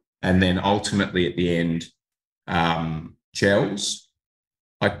bars, and then ultimately at the end, gels.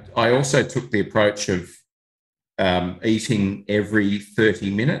 I also took the approach of eating every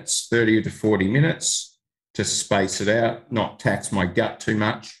 30 to 40 minutes to space it out, not tax my gut too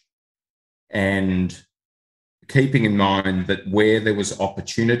much, and keeping in mind that where there was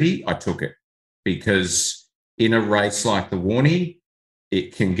opportunity, I took it, because in a race like the Warnie,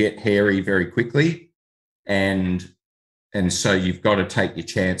 it can get hairy very quickly, and so you've got to take your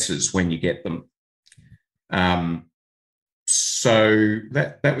chances when you get them. So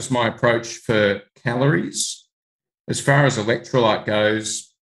that was my approach for calories. As far as electrolyte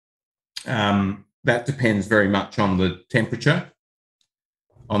goes, that depends very much on the temperature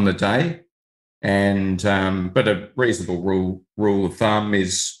on the day. And but a reasonable rule of thumb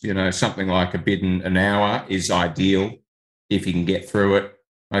is, something like a bidon an hour is ideal if you can get through it.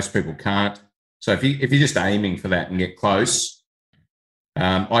 Most people can't. So if you're just aiming for that and get close,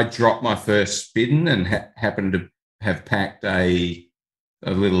 I dropped my first bidon and happened to have packed a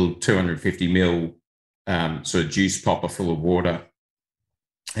little 250 ml sort of juice popper full of water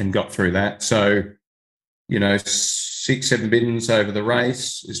and got through that. So, 6-7 bins over the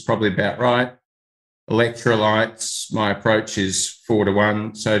race is probably about right. Electrolytes, my approach is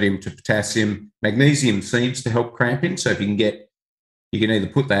 4-1, sodium to potassium. Magnesium seems to help cramping. So if you can either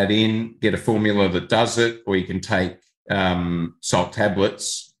put that in, get a formula that does it, or you can take salt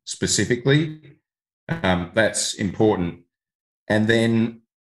tablets specifically. That's important. And then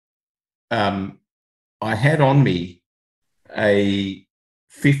I had on me a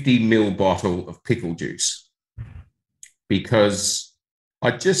 50 ml bottle of pickle juice because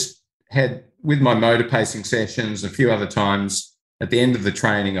I just had, with my motor pacing sessions, a few other times at the end of the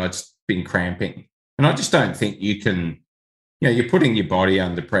training, I'd been cramping. And I just don't think you can, you're putting your body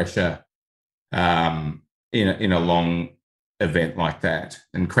under pressure in a long event like that.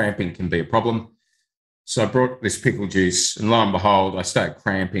 And cramping can be a problem. So I brought this pickle juice, and lo and behold, I started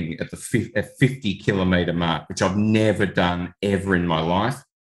cramping at the 50-kilometre mark, which I've never done ever in my life.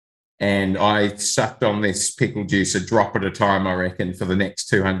 And I sucked on this pickle juice a drop at a time, I reckon, for the next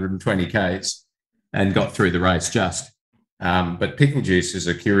 220 Ks and got through the race just. But pickle juice is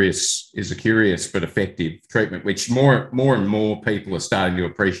a curious but effective treatment, which more and more people are starting to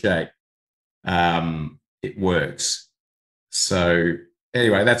appreciate. It works. So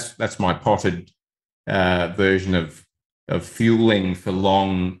anyway, that's my potted version of fueling for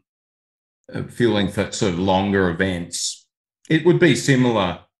sort of longer events. It would be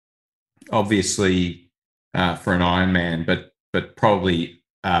similar, obviously, for an Ironman, but probably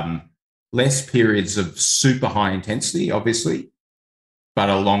less periods of super high intensity, obviously, but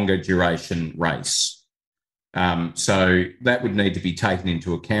a longer duration race. So that would need to be taken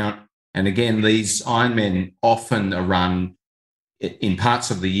into account. And again, these Ironmen often are run in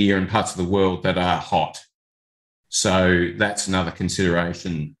parts of the year and parts of the world that are hot. So that's another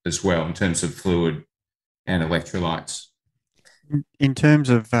consideration as well in terms of fluid and electrolytes. In terms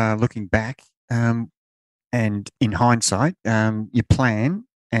of looking back and in hindsight, your plan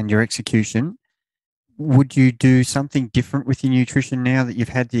and your execution, would you do something different with your nutrition now that you've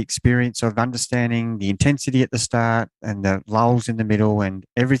had the experience of understanding the intensity at the start and the lulls in the middle and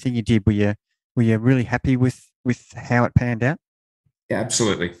everything you did? Were you really happy with how it panned out? Yeah,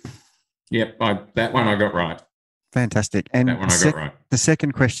 absolutely. Yep, that one I got right. Fantastic. And that one I got right. The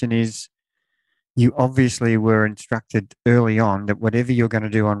second question is, you obviously were instructed early on that whatever you're going to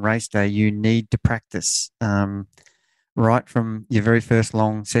do on race day, you need to practice right from your very first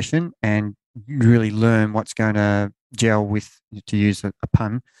long session and really learn what's going to gel with, to use a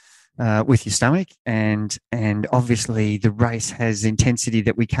pun, with your stomach. And obviously the race has intensity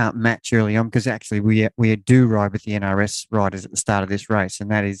that we can't match early on, because actually we do ride with the NRS riders at the start of this race. And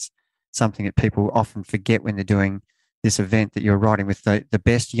that is something that people often forget when they're doing this event, that you're riding with the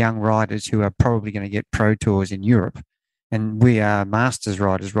best young riders who are probably going to get pro tours in Europe. And we are masters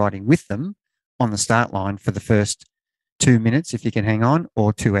riders riding with them on the start line for the first 2 minutes, if you can hang on,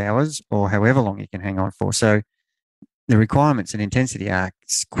 or 2 hours, or however long you can hang on for. So the requirements and intensity are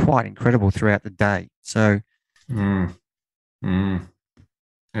quite incredible throughout the day. So,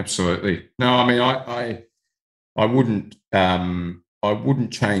 absolutely. No, I mean, I wouldn't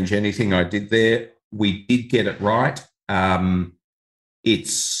change anything I did there. We did get it right.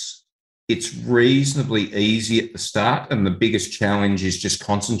 It's reasonably easy at the start, and the biggest challenge is just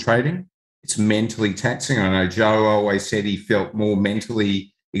concentrating. It's mentally taxing. I know Joe always said he felt more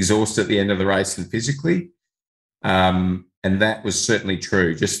mentally exhausted at the end of the race than physically. And that was certainly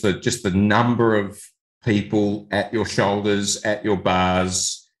true. Just the number of people at your shoulders, at your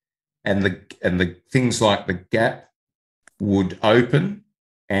bars, and the things like the gap would open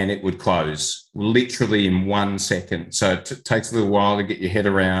and it would close literally in 1 second. So it takes a little while to get your head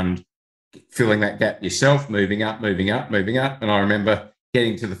around filling that gap yourself, moving up. And I remember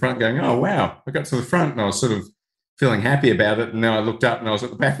getting to the front going, oh, wow, I got to the front, and I was sort of feeling happy about it. And then I looked up and I was at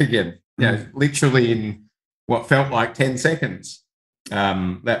the back again, literally in what felt like 10 seconds.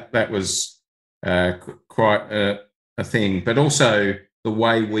 That was quite a thing. But also the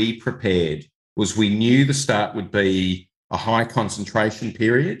way we prepared was we knew the start would be a high concentration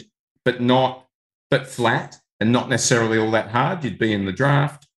period, but flat and not necessarily all that hard. You'd be in the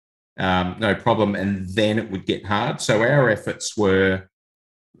draft, no problem, and then it would get hard. So our efforts were,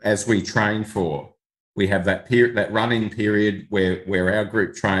 as we train for, we have that period, that run-in period where our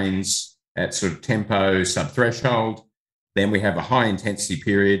group trains at sort of tempo sub-threshold. Then we have a high intensity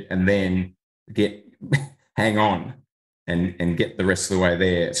period, and then hang on and get the rest of the way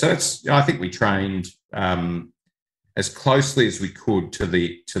there. So I think we trained as closely as we could to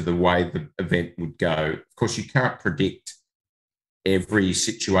the way the event would go. Of course, you can't predict every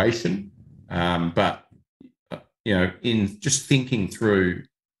situation, but in just thinking through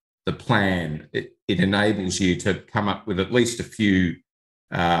the plan, it enables you to come up with at least a few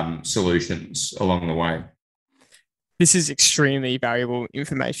solutions along the way. This is extremely valuable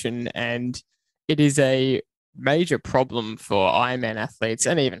information, and it is a major problem for Ironman athletes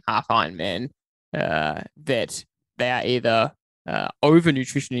and even half Ironman that they are either over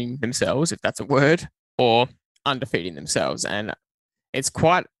nutritioning themselves, if that's a word, or underfeeding themselves. And it's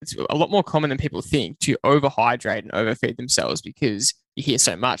a lot more common than people think to overhydrate and overfeed themselves, because you hear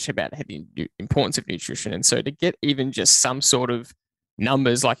so much about the importance of nutrition. And so to get even just some sort of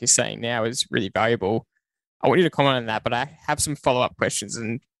numbers, like you're saying now, is really valuable. I want you to comment on that, but I have some follow-up questions.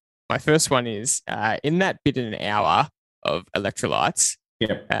 And my first one is, in that bit in an hour of electrolytes,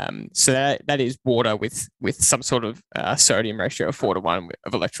 so that is water with some sort of sodium ratio of 4:1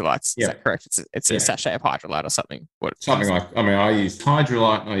 of electrolytes. Is that correct? It's a sachet of Hydrolyte or something. Something like, I used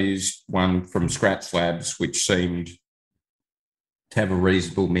Hydrolyte, and I used one from Scratch Labs, which seemed to have a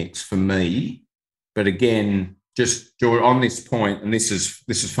reasonable mix for me. But again, just George, on this point, and this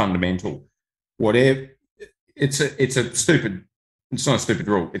is fundamental. Whatever, it's not a stupid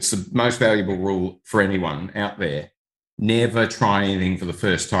rule. It's the most valuable rule for anyone out there. Never try anything for the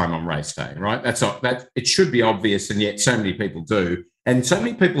first time on race day, right? That it should be obvious, and yet so many people do. And so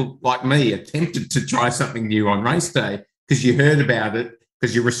many people like me are tempted to try something new on race day because you heard about it,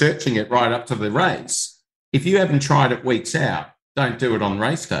 because you're researching it right up to the race. If you haven't tried it weeks out, don't do it on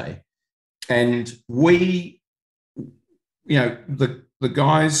race day. And the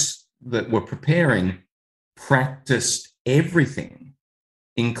guys that were preparing practiced everything,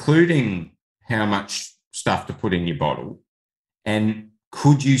 including how much stuff to put in your bottle, and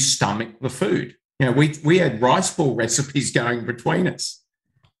could you stomach the food? We had rice ball recipes going between us,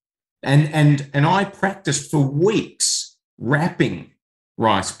 and I practiced for weeks wrapping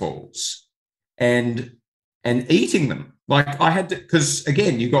rice balls and eating them. Like I had to, because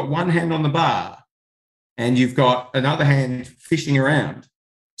again, you've got one hand on the bar and you've got another hand fishing around.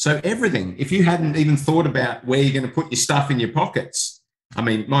 So everything, if you hadn't even thought about where you're going to put your stuff in your pockets, I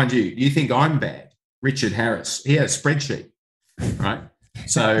mean, mind you think I'm bad. Richard Harris, he had a spreadsheet, right?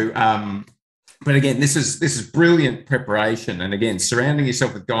 So, but again, this is brilliant preparation. And again, surrounding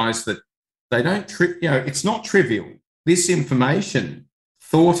yourself with guys that they don't it's not trivial. This information,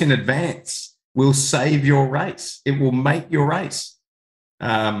 thought in advance, will save your race. It will make your race.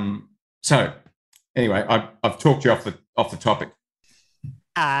 So anyway, I've talked you off the topic.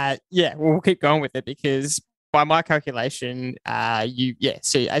 We'll keep going with it, because by my calculation,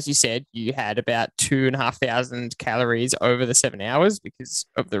 so as you said, you had about 2,500 calories over the 7 hours because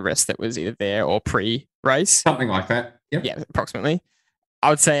of the rest that was either there or pre-race. Something like that. Yep. Yeah, approximately. I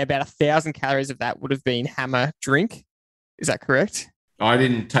would say about 1,000 calories of that would have been Hammer drink. Is that correct? I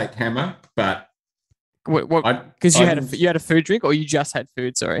didn't take Hammer, but because you had a food drink, or you just had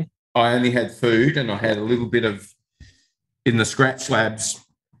food? Sorry, I only had food, and I had a little bit of in the Scratch Labs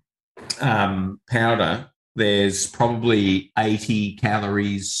powder. There's probably 80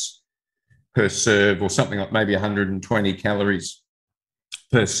 calories per serve, or something like maybe 120 calories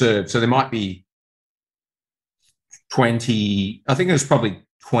per serve. So there might be 20, I think it was probably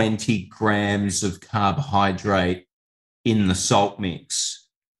 20 grams of carbohydrate in the salt mix.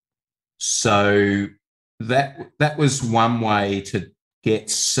 So that was one way to get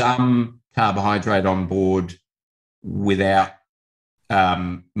some carbohydrate on board without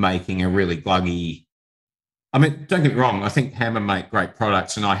making a really gluggy. I mean, don't get me wrong, I think Hammer make great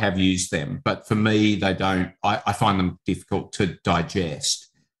products and I have used them, but for me, they don't, I find them difficult to digest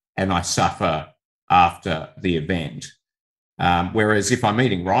and I suffer after the event. Whereas if I'm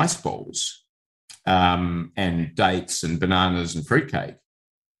eating rice balls and dates and bananas and fruitcake,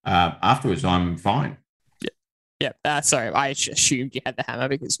 afterwards I'm fine. Sorry, I assumed you had the Hammer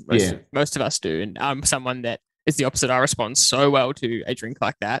because most of us do. And I'm someone that is the opposite. I respond so well to a drink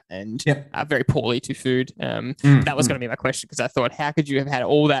like that and very poorly to food. That was going to be my question, because I thought, how could you have had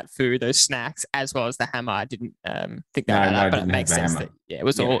all that food, those snacks, as well as the Hammer? I didn't think that, but it makes sense that it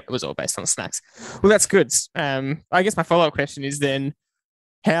was all based on snacks. Well, that's good. I guess my follow-up question is then,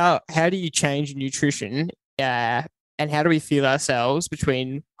 how do you change nutrition and how do we feel ourselves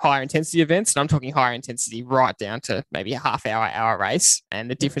between higher intensity events? And I'm talking higher intensity right down to maybe a hour race, and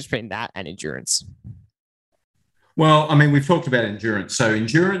the difference between that and endurance. Well, I mean, we've talked about endurance. So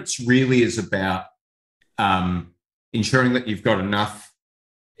endurance really is about ensuring that you've got enough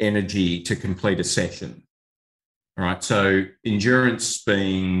energy to complete a session. All right. So endurance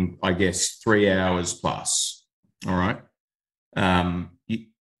being, I guess, 3 hours plus. All right.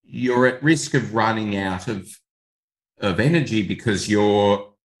 You're at risk of running out of energy because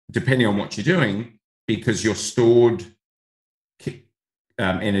depending on what you're doing, because your stored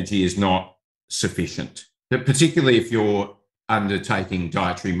energy is not sufficient, but particularly if you're undertaking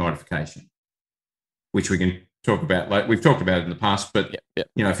dietary modification, which we can talk about. Like we've talked about it in the past, but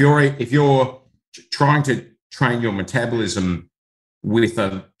you know, if you're trying to train your metabolism with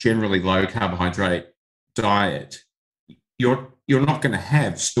a generally low carbohydrate diet, you're not going to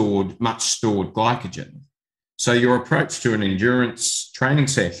have much stored glycogen. So your approach to an endurance training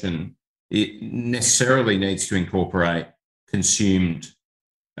session, it necessarily needs to incorporate consumed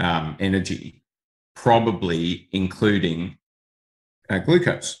energy, probably including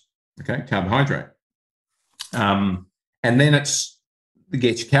glucose, okay, carbohydrate. And then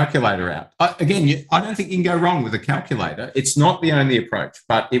get your calculator out. Again, I don't think you can go wrong with a calculator. It's not the only approach,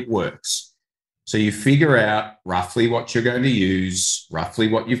 but it works. So you figure out roughly what you're going to use, roughly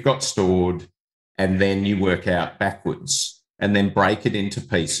what you've got stored, and then you work out backwards and then break it into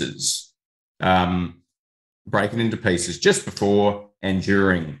pieces. Break it into pieces just before and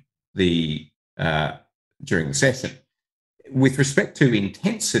during the session. With respect to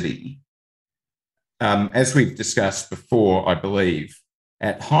intensity, as we've discussed before, I believe,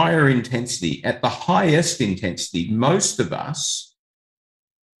 at higher intensity, at the highest intensity, most of us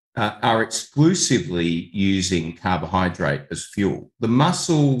are exclusively using carbohydrate as fuel. The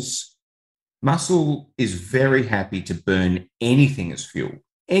muscle is very happy to burn anything as fuel,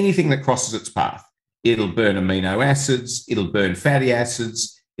 anything that crosses its path. It'll burn amino acids, it'll burn fatty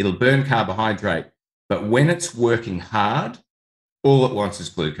acids, it'll burn carbohydrate. But when it's working hard, all it wants is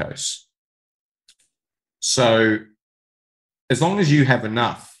glucose. So as long as you have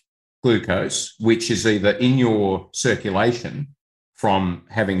enough glucose, which is either in your circulation from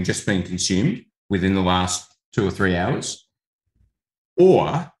having just been consumed within the last 2 or 3 hours,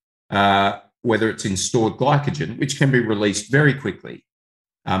 or whether it's in stored glycogen, which can be released very quickly,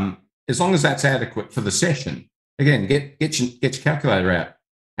 as long as that's adequate for the session, again, get your calculator out.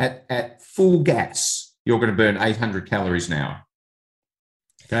 At full gas, you're going to burn 800 calories an hour.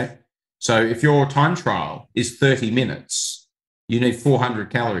 Okay? So if your time trial is 30 minutes, you need 400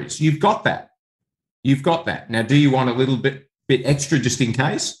 calories. You've got that. You've got that. Now, do you want a little bit extra just in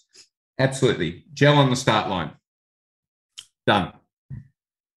case? Absolutely. Gel on the start line. Done.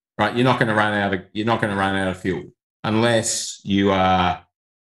 Right? You're not going to run out of fuel unless you are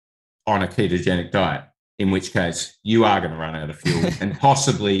on a ketogenic diet, in which case you are going to run out of fuel and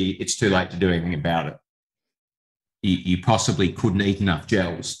possibly it's too late to do anything about it. You possibly couldn't eat enough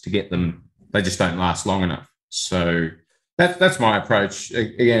gels to get them. They just don't last long enough. So that's my approach.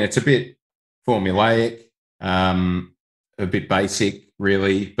 Again, it's a bit formulaic, a bit basic,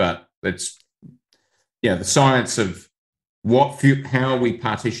 really, but it's the science of how we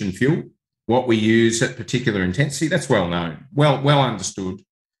partition fuel, what we use at particular intensity. That's well known, well understood.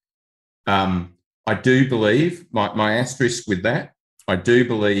 I do believe my asterisk with that. I do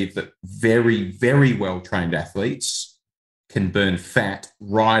believe that very, very well-trained athletes can burn fat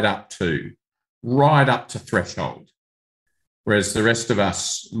right up to threshold. Whereas the rest of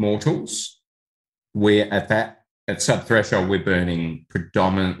us mortals, at sub-threshold, we're burning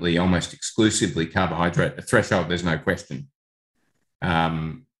predominantly, almost exclusively carbohydrate. At threshold, there's no question.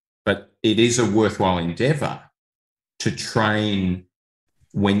 But it is a worthwhile endeavour to train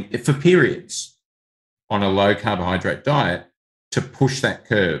for periods on a low carbohydrate diet to push that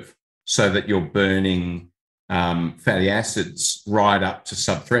curve so that you're burning fatty acids right up to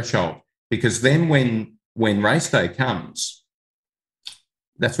sub-threshold. Because then when race day comes,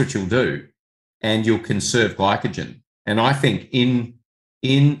 that's what you'll do, and you'll conserve glycogen. And I think in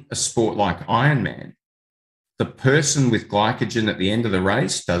a sport like Ironman, the person with glycogen at the end of the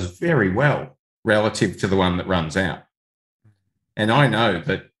race does very well relative to the one that runs out. And I know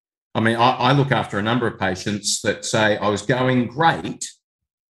that, I look after a number of patients that say, I was going great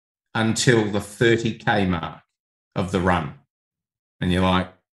until the 30K mark of the run. And you're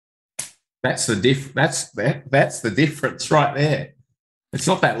like, that's the difference right there. It's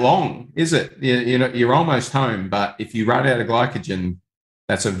not that long, is it? You're almost home, but if you run out of glycogen,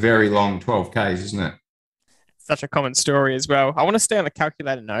 that's a very long 12Ks, isn't it? Such a common story as well. I want to stay on the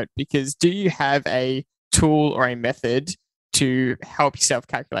calculator note, because do you have a tool or a method to help yourself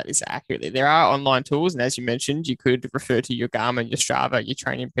calculate this accurately? There are online tools, and as you mentioned, you could refer to your Garmin, your Strava, your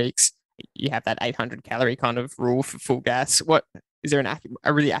Training Peaks. You have that 800 calorie kind of rule for full gas. What is there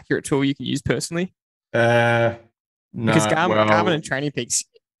a really accurate tool you can use personally? No, because Garmin and Training Peaks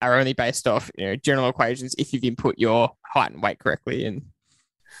are only based off general equations if you've input your height and weight correctly. And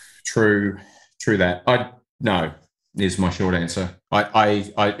true that. No is my short answer.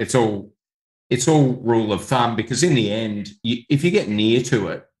 It's all rule of thumb, because in the end, if you get near to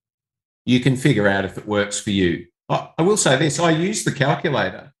it, you can figure out if it works for you. I will say this: I used the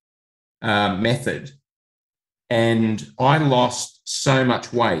calculator method, and I lost so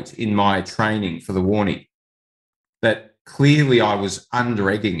much weight in my training for the Warnie that clearly I was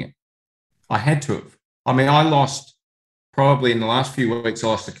under-egging it. I had to have. I mean, I lost probably in the last few weeks, I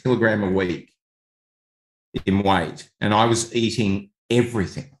lost 1 kilogram a week in weight, and I was eating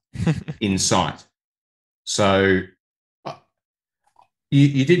everything in sight. So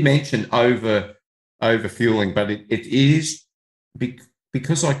you did mention over fueling, but it is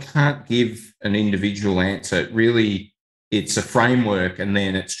because I can't give an individual answer. Really, it's a framework, and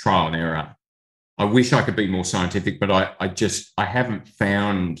then it's trial and error. I wish I could be more scientific, but I haven't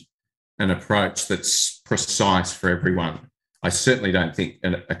found an approach that's precise for everyone. I certainly don't think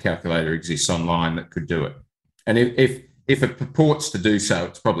a calculator exists online that could do it. And if it purports to do so,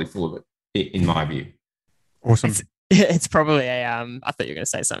 it's probably full of it, in my view. Awesome. It's probably a. I thought you were going to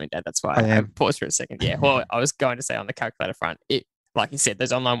say something, Dad. That's why I paused for a second. Yeah. Well, I was going to say on the calculator front, like you said,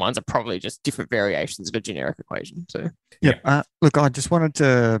 those online ones are probably just different variations of a generic equation. So yeah. Look, I just wanted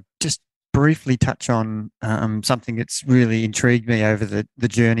to just briefly touch on something that's really intrigued me over the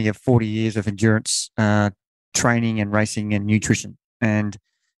journey of 40 years of endurance training and racing and nutrition, and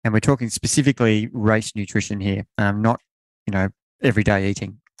we're talking specifically race nutrition here, not everyday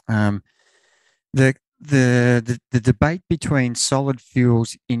eating. The debate between solid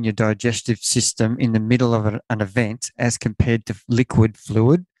fuels in your digestive system in the middle of an event as compared to liquid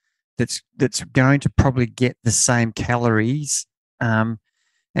fluid that's going to probably get the same calories, and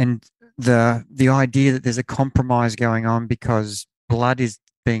the idea that there's a compromise going on because blood is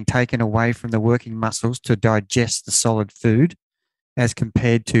being taken away from the working muscles to digest the solid food as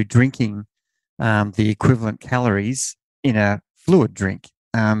compared to drinking the equivalent calories in a fluid drink.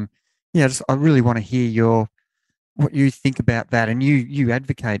 I really want to hear what you think about that. And you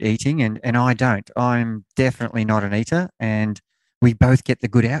advocate eating, and I don't. I'm definitely not an eater, and we both get the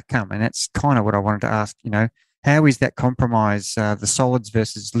good outcome. And that's kind of what I wanted to ask. How is that compromise, the solids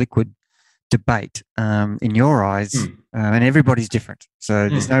versus liquid debate, in your eyes? And everybody's different, so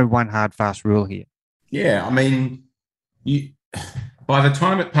there's no one hard fast rule here. Yeah, I mean, by the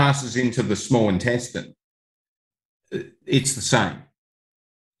time it passes into the small intestine, it's the same,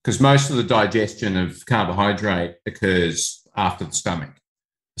 because most of the digestion of carbohydrate occurs after the stomach.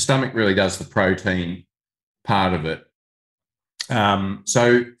 The stomach really does the protein part of it.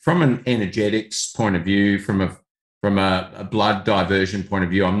 So from an energetics point of view, from a blood diversion point of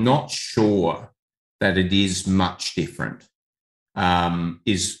view, I'm not sure that it is much different,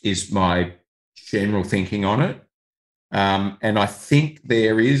 is my general thinking on it. And I think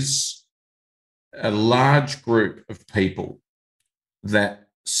there is a large group of people that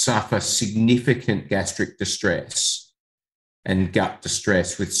suffer significant gastric distress and gut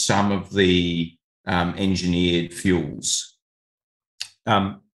distress with some of the engineered fuels.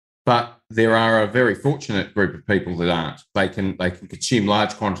 But there are a very fortunate group of people that aren't. They can consume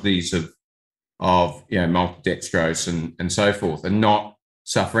large quantities of maltodextrose and so forth, and not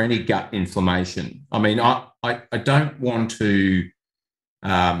suffer any gut inflammation. I mean, I don't want to.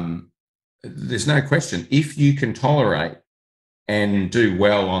 There's no question. If you can tolerate and do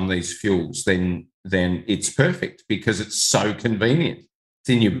well on these fuels, then it's perfect, because it's so convenient. It's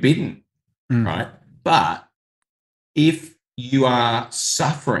in your bin, right? But if you are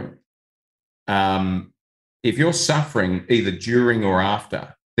suffering, if you're suffering either during or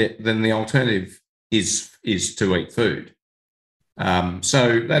after, then the alternative is to eat food.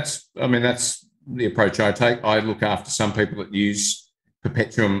 So that's the approach I take. I look after some people that use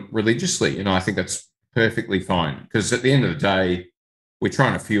Perpetuum religiously, and I think that's perfectly fine, because at the end of the day, we're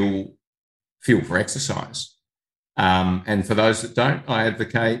trying to fuel for exercise. And for those that don't, I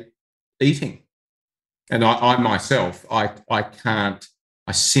advocate eating. And I myself, I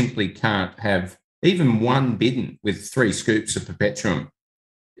simply can't have even one bidden with 3 scoops of Perpetuum.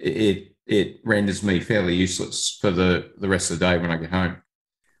 It renders me fairly useless for the rest of the day when I get home.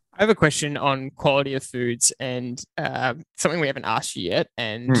 I have a question on quality of foods, and something we haven't asked you yet,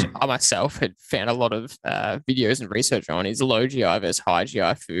 and I myself had found a lot of videos and research on, is low GI versus high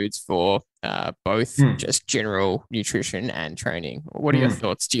GI foods for both just general nutrition and training. What are your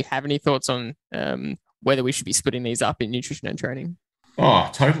thoughts? Do you have any thoughts on whether we should be splitting these up in nutrition and training? Oh,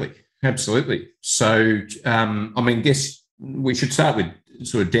 totally. Absolutely. So, guess we should start with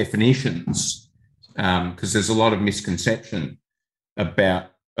sort of definitions, because there's a lot of misconception about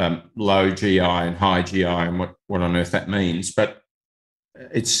low GI and high GI and what on earth that means. But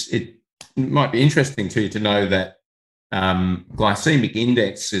it might be interesting to you to know that glycemic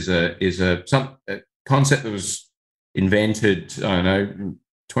index is a concept that was invented, I don't know,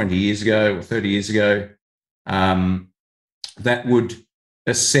 20 years ago or 30 years ago, that would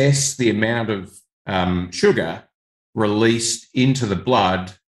assess the amount of sugar released into the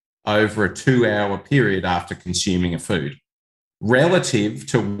blood over a 2-hour period after consuming a food relative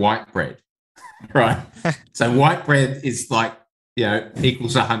to white bread, right? So white bread is like,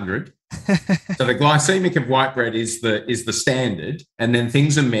 equals 100. So the glycemic of white bread is the standard, and then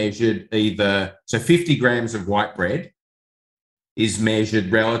things are measured so 50 grams of white bread is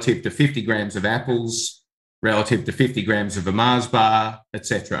measured relative to 50 grams of apples, relative to 50 grams of a Mars bar,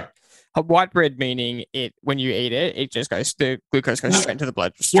 etc. White bread meaning when you eat it, the glucose goes straight into the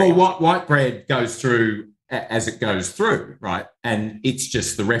bloodstream. Well, white bread goes through as it goes through, right? And it's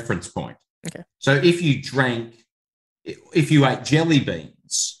just the reference point. Okay. So if you ate jelly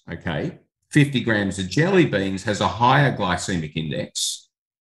beans, okay, 50 grams of jelly beans has a higher glycemic index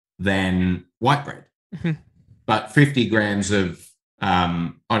than white bread. Mm-hmm. But 50 grams of,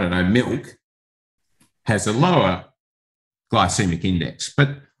 milk has a lower glycemic index.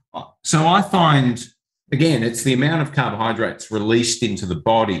 But so I find, again, it's the amount of carbohydrates released into the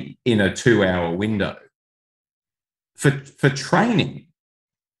body in a 2-hour window. For training,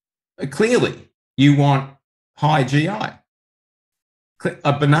 clearly you want high GI.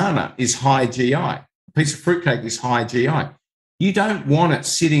 A banana is high GI. A piece of fruitcake is high GI. You don't want it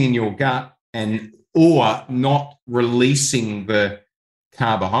sitting in your gut or not releasing the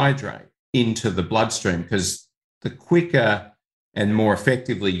carbohydrate into the bloodstream, because the quicker and more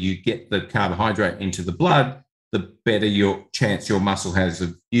effectively you get the carbohydrate into the blood, the better your chance your muscle has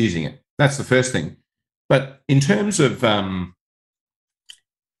of using it. That's the first thing. But in terms of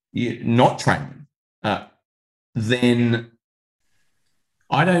not training, then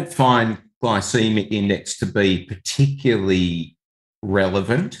I don't find glycemic index to be particularly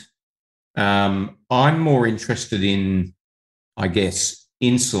relevant. I'm more interested in, I guess,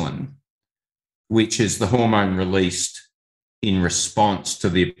 insulin, which is the hormone released in response to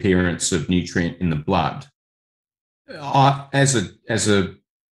the appearance of nutrient in the blood. As a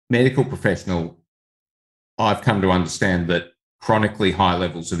medical professional, I've come to understand that chronically high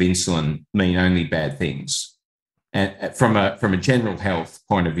levels of insulin mean only bad things. And from a general health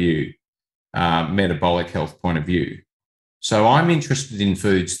point of view, metabolic health point of view. So I'm interested in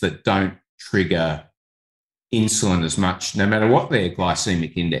foods that don't trigger insulin as much, no matter what their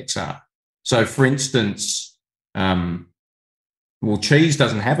glycemic index are. So, for instance, cheese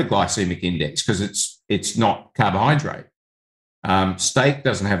doesn't have a glycemic index because it's not carbohydrate. Steak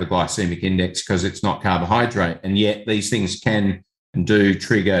doesn't have a glycemic index because it's not carbohydrate, and yet these things can and do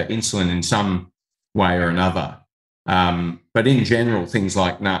trigger insulin in some way or another. But in general, things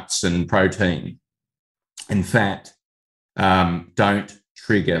like nuts and protein and fat don't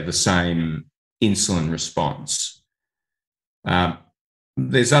trigger the same insulin response.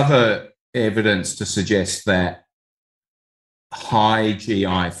 There's other evidence to suggest that high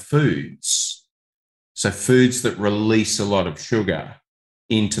GI foods, so foods that release a lot of sugar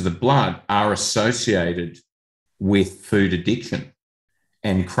into the blood, are associated with food addiction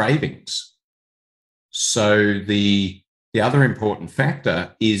and cravings. So the other important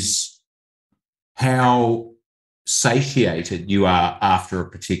factor is how satiated you are after a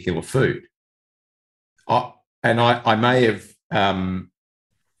particular food. I may have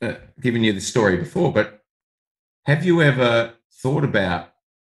given you the story before, but have you ever thought about,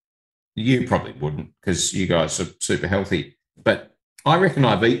 you probably wouldn't because you guys are super healthy, but I reckon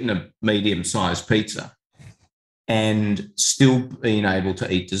I've eaten a medium-sized pizza and still been able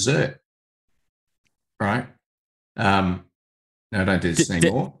to eat dessert, right? No, I don't do this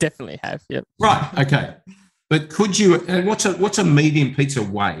anymore. Definitely have, yep. Right, okay. But could you, what's a medium pizza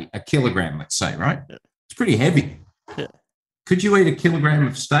weigh? A kilogram, let's say, right? Yeah. It's pretty heavy. Yeah. Could you eat a kilogram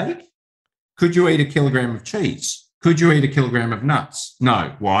of steak? Could you eat a kilogram of cheese? Could you eat a kilogram of nuts?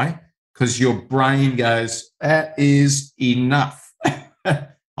 No. Why? Because your brain goes, that is enough.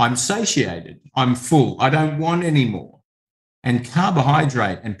 I'm satiated. I'm full. I don't want any more. And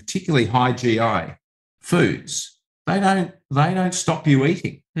carbohydrate, and particularly high GI foods, they don't stop you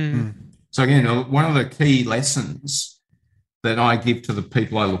eating. Mm. So again, one of the key lessons that I give to the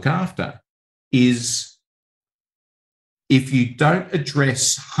people I look after is if you don't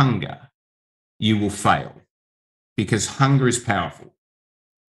address hunger, you will fail, because hunger is powerful.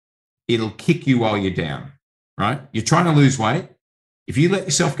 It'll kick you while you're down, right? You're trying to lose weight. If you let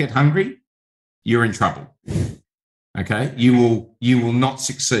yourself get hungry, you're in trouble. Okay? You will not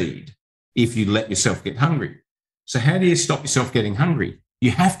succeed if you let yourself get hungry. So how do you stop yourself getting hungry?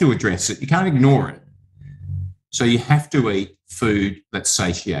 You have to address it. You can't ignore it. So you have to eat food that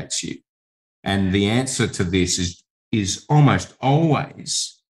satiates you. And the answer to this is almost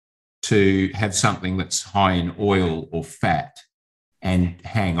always to have something that's high in oil or fat and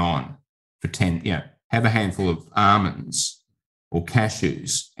hang on for 10, have a handful of almonds or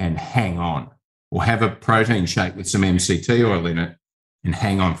cashews and hang on, or have a protein shake with some MCT oil in it and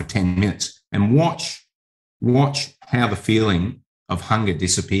hang on for 10 minutes and watch how the feeling of hunger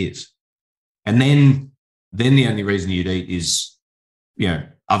disappears. And then the only reason you'd eat is,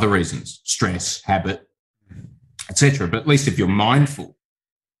 other reasons, stress, habit, etc. But at least if you're mindful,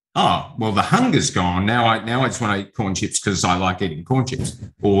 oh, well, the hunger's gone. Now I just want to eat corn chips because I like eating corn chips,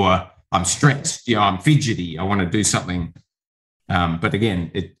 or I'm stressed, I'm fidgety, I want to do something. But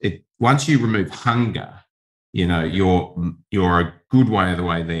again, it once you remove hunger, you're a good way of the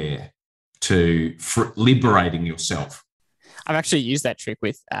way there to liberating yourself. I've actually used that trick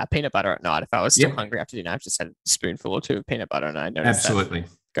with peanut butter at night. If I was still hungry after dinner, I've just had a spoonful or two of peanut butter, and I noticed that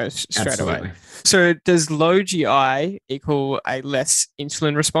goes straight away. So does low GI equal a less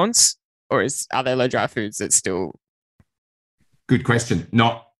insulin response, or are there low GI foods that still? Good question.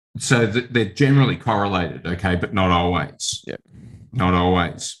 So they're generally correlated, okay, but not always. Yeah. Not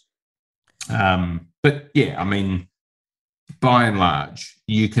always. But yeah, I mean, by and large,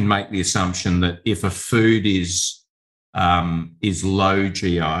 you can make the assumption that if a food is low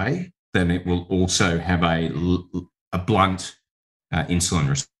GI, then it will also have a blunt insulin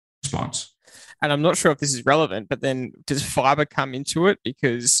response. And I'm not sure if this is relevant, but then does fiber come into it?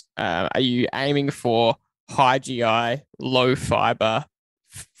 Because are you aiming for high GI, low fiber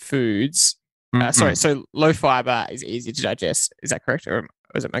foods? So low fiber is easy to digest. Is that correct? Or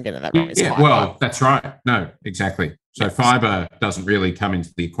am I getting that wrong? Well, that's right. No, exactly. So fiber doesn't really come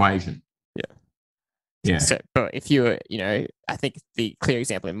into the equation. Yeah. So, but if you, I think the clear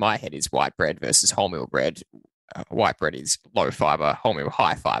example in my head is white bread versus wholemeal bread. White bread is low fiber, wholemeal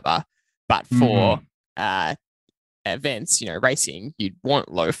high fiber. But for events, racing, you'd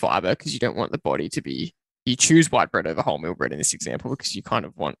want low fiber because you don't want the body to be. You choose white bread over wholemeal bread in this example because you kind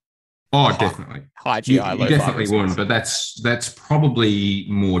of want. Definitely high GI, low fiber. You definitely want, but that's probably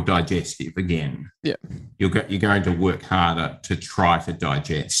more digestive. Again, yeah, you're going to work harder to try to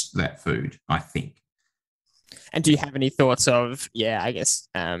digest that food, I think. And do you have any thoughts of, I guess,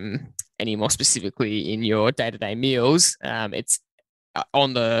 any more specifically in your day-to-day meals? It's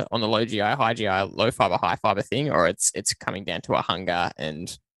on the low GI, high GI, low fiber, high fiber thing, or it's coming down to a hunger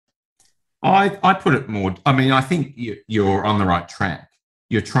and. I put it more. I mean, I think you're on the right track.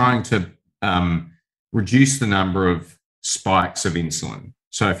 You're trying to reduce the number of spikes of insulin.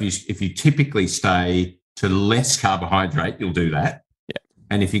 So if you typically stay to less carbohydrate, you'll do that. Yeah.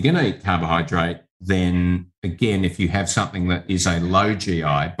 And if you're going to eat carbohydrate, then again, if you have something that is a low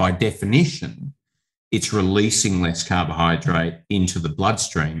GI, by definition, it's releasing less carbohydrate into the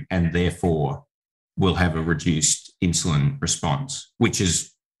bloodstream and therefore will have a reduced insulin response, which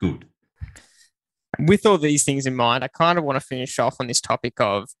is good. With all these things in mind, I kind of want to finish off on this topic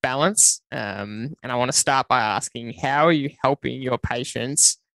of balance. And I want to start by asking, how are you helping your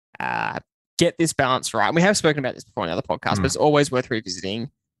patients get this balance right? And we have spoken about this before in other podcasts, but it's always worth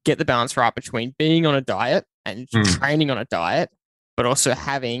revisiting. Get the balance right between being on a diet and training on a diet, but also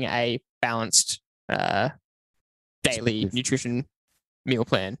having a balanced daily nutrition meal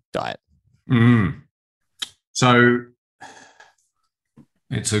plan diet. So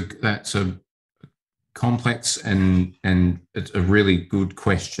that's a complex and it's a really good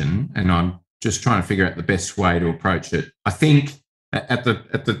question, and I'm just trying to figure out the best way to approach it. I think at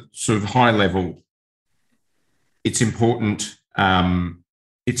the sort of high level, it's important.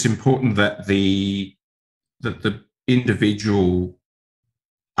 It's important that the individual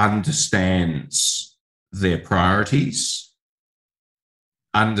understands their priorities,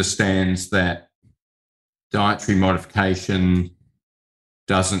 understands that dietary modification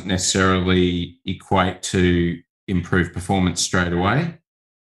doesn't necessarily equate to improve performance straight away.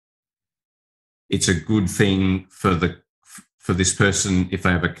 It's a good thing for this person if they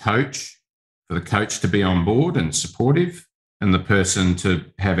have a coach, for the coach to be on board and supportive, and the person to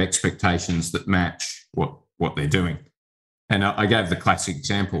have expectations that match what they're doing. And I gave the classic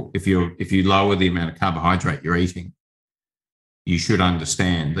example. If you lower the amount of carbohydrate you're eating, you should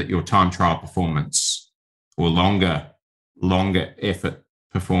understand that your time trial performance or longer effort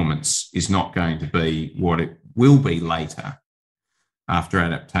performance is not going to be what it will be later after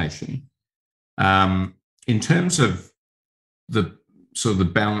adaptation. In terms of the sort of the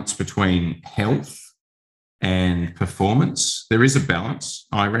balance between health and performance, there is a balance,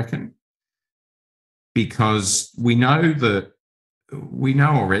 I reckon, because we know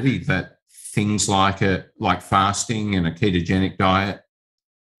already that things like fasting and a ketogenic diet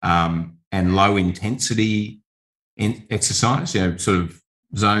and low intensity exercise, sort of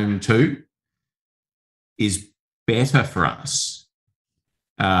zone 2 is better for us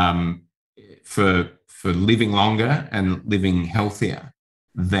for living longer and living healthier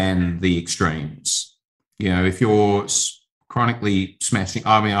than the extremes. If you're chronically smashing,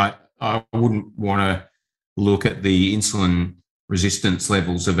 I wouldn't want to look at the insulin resistance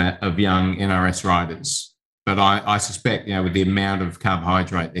levels of young NRS riders, but I suspect, with the amount of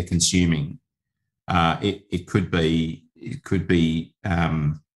carbohydrate they're consuming, it could be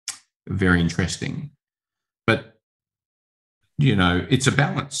very interesting. But it's a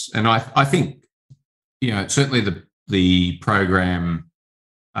balance, and I think certainly the program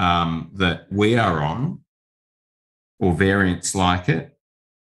that we are on, or variants like it,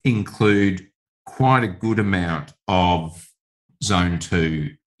 include quite a good amount of zone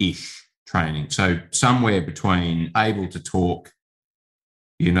 2-ish training. So somewhere between able to talk,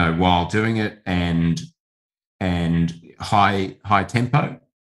 while doing it, and high tempo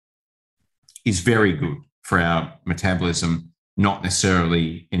is very good for our metabolism, not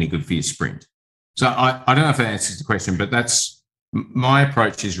necessarily any good for your sprint. So I don't know if that answers the question, but that's my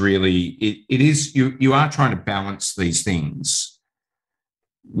approach. Is really it is you are trying to balance these things.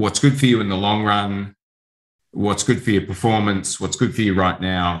 What's good for you in the long run, what's good for your performance, what's good for you right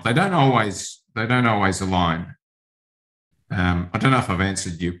now. They don't always align. I don't know if I've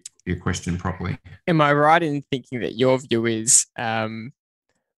answered your question properly. Am I right in thinking that your view is the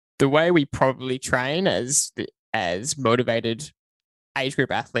way we probably train as motivated age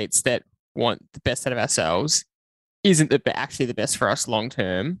group athletes that want the best out of ourselves isn't actually the best for us long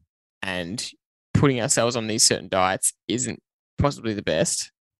term, and putting ourselves on these certain diets isn't possibly the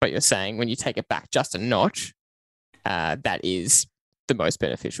best? But you're saying when you take it back just a notch, that is the most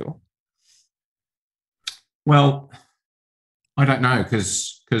beneficial. Well, I don't know,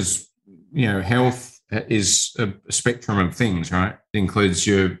 because health is a spectrum of things, right? It includes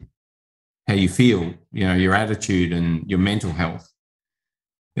how you feel, your attitude and your mental health.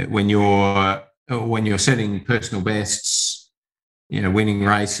 When you're setting personal bests, winning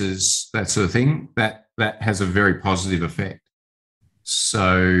races, that sort of thing, that has a very positive effect.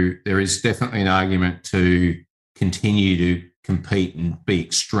 So there is definitely an argument to continue to compete and be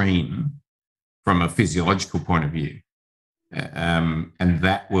extreme from a physiological point of view, and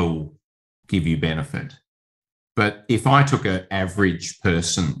that will give you benefit. But if I took an average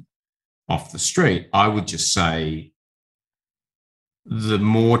person off the street, I would just say the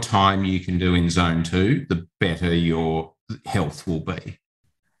more time you can do in zone 2, the better your health will be.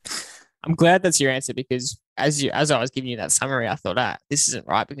 I'm glad that's your answer, because as I was giving you that summary, I thought, this isn't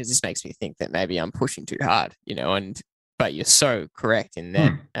right, because this makes me think that maybe I'm pushing too hard, but you're so correct in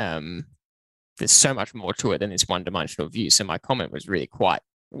that there's so much more to it than this one-dimensional view. So my comment was really quite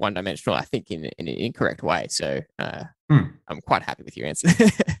one-dimensional, I think, in an incorrect way. So I'm quite happy with your answer.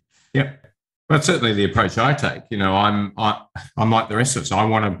 Yeah. That's certainly the approach I take. I'm like the rest of us. I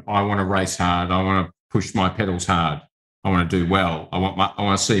want to race hard. I want to push my pedals hard. I want to do well. I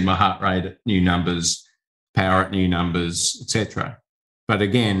want to see my heart rate at new numbers, power at new numbers, etc. But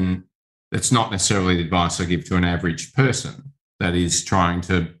again, that's not necessarily the advice I give to an average person that is trying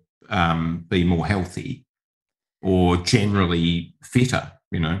to be more healthy or generally fitter.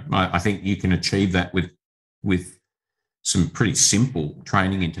 I think you can achieve that with some pretty simple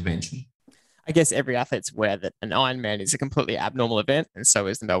training intervention. I guess every athlete's aware that an Ironman is a completely abnormal event, and so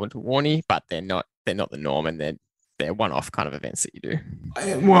is the Melbourne to Warney, but they're not the norm, and they're one-off kind of events that you do.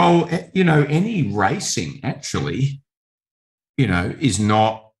 Well, any racing actually, is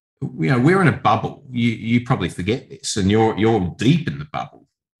not. We're in a bubble. You probably forget this, and you're deep in the bubble.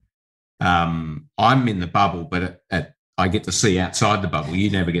 I'm in the bubble, but I get to see outside the bubble. You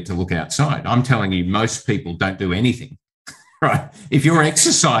never get to look outside. I'm telling you, most people don't do anything. Right. If you're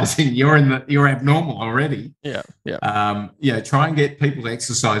exercising, you're abnormal already. Yeah. Try and get people to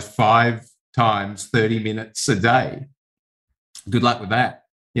exercise 5 times 30 minutes a day. Good luck with that.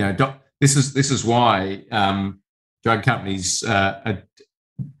 This is why drug companies are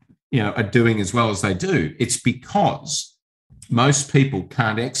doing as well as they do. It's because most people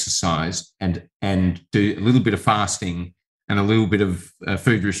can't exercise and do a little bit of fasting and a little bit of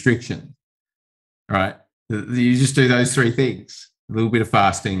food restriction. Right. You just do those 3 things: a little bit of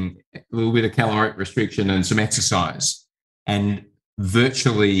fasting, a little bit of caloric restriction, and some exercise. And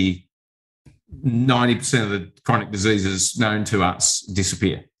virtually 90% of the chronic diseases known to us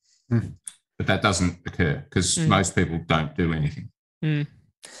disappear. But that doesn't occur because most people don't do anything. I'm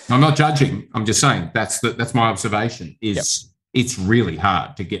not judging. I'm just saying that's my observation is It's really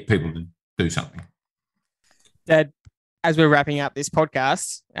hard to get people to do something. Dad, as we're wrapping up this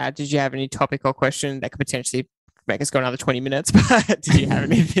podcast, did you have any topic or question that could potentially make us go another 20 minutes, but did you have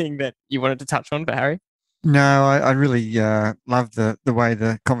anything that you wanted to touch on for Harry? No, I really love the way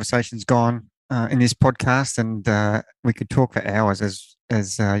the conversation's gone in this podcast, and we could talk for hours,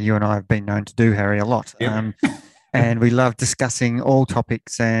 as you and I have been known to do, Harry, a lot. Yep. And we love discussing all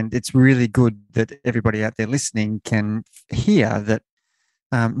topics, and it's really good that everybody out there listening can hear that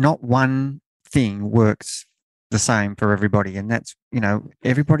not one thing works the same for everybody, and that's,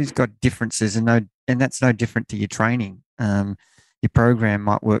 everybody's got differences, and that's no different to your training. Your program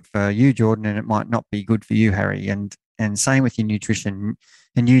might work for you, Jordan, and it might not be good for you, Harry. And same with your nutrition.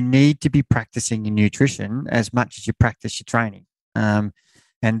 And you need to be practicing your nutrition as much as you practice your training. And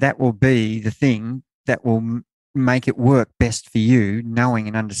that will be the thing that will make it work best for you, knowing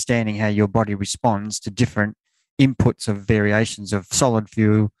and understanding how your body responds to different inputs of variations of solid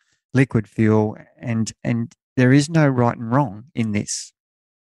fuel, liquid fuel, and there is no right and wrong in this.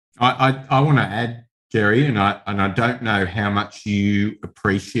 I want to add, Jerry, and I don't know how much you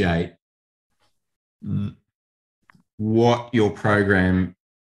appreciate what your program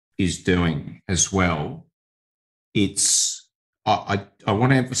is doing as well. I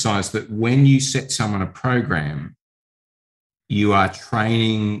want to emphasize that when you set someone a program, you are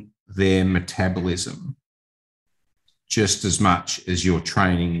training their metabolism just as much as you're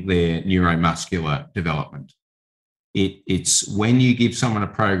training their neuromuscular development. It's when you give someone a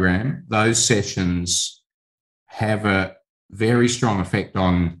program, those sessions have a very strong effect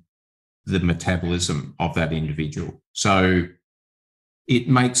on the metabolism of that individual. So it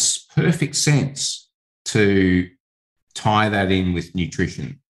makes perfect sense to tie that in with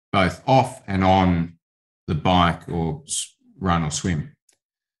nutrition, both off and on the bike or run or swim.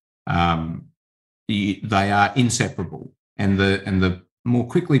 They are inseparable, and the more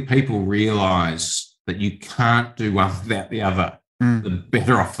quickly people realise that you can't do one without the other, the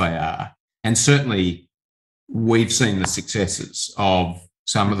better off they are. And certainly we've seen the successes of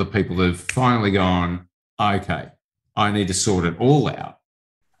some of the people that have finally gone, okay, I need to sort it all out.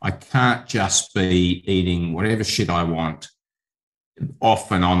 I can't just be eating whatever shit I want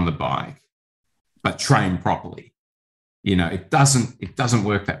off and on the bike, but train properly. It doesn't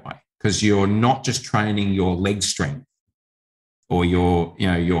work that way, because you're not just training your leg strength or your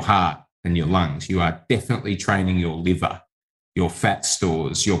heart and your lungs. You are definitely training your liver, your fat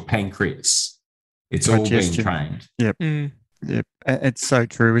stores, your pancreas. It's all being trained. Yep. Yep. It's so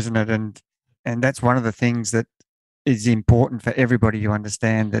true, isn't it? And that's one of the things that is important for everybody to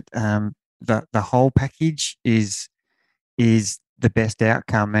understand, that the whole package is the best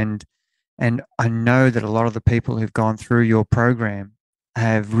outcome. And I know that a lot of the people who've gone through your program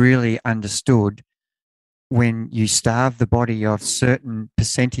have really understood, when you starve the body of certain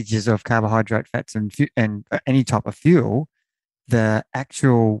percentages of carbohydrate, fats, and any type of fuel, the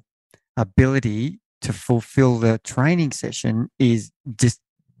actual ability to fulfill the training session is just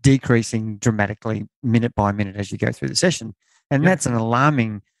decreasing dramatically minute by minute as you go through the session. And that's an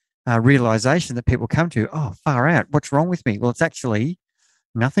alarming realization that people come to. Oh, far out. What's wrong with me? Well, it's actually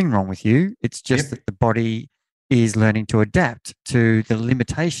nothing wrong with you. It's just that the body is learning to adapt to the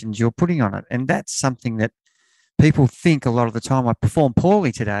limitations you're putting on it. And that's something that people think a lot of the time, I performed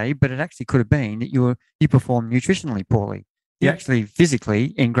poorly today, but it actually could have been that you performed nutritionally poorly. You're actually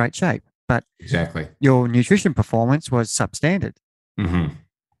physically in great shape, but exactly, your nutrition performance was substandard. Mm-hmm.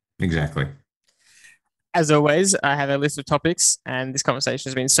 Exactly. As always, I have a list of topics, and this conversation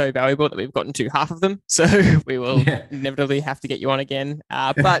has been so valuable that we've gotten to half of them. So we will inevitably have to get you on again.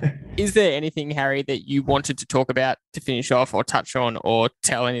 But is there anything, Harry, that you wanted to talk about to finish off, or touch on, or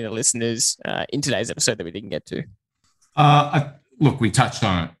tell any of the listeners in today's episode that we didn't get to? Look, we touched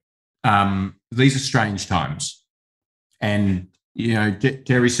on it. These are strange times. And,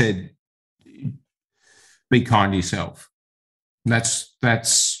 Jerry said, be kind to yourself.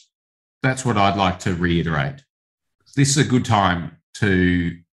 That's what I'd like to reiterate. This is a good time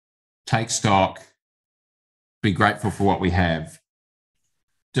to take stock, be grateful for what we have.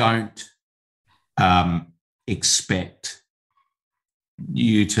 Don't expect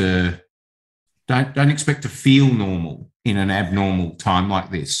you to don't expect to feel normal in an abnormal time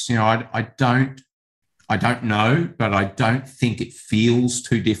like this. I don't know, but I don't think it feels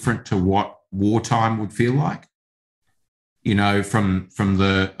too different to what wartime would feel like. From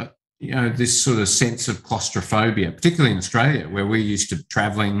the this sort of sense of claustrophobia, particularly in Australia, where we're used to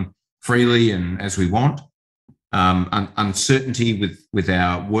travelling freely and as we want. Uncertainty with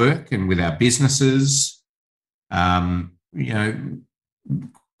our work and with our businesses.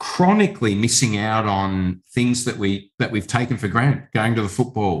 Chronically missing out on things that we've taken for granted. Going to the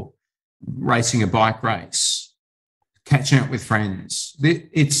football, racing a bike race, catching up with friends.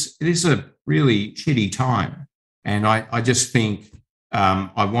 It is a really shitty time. And I just think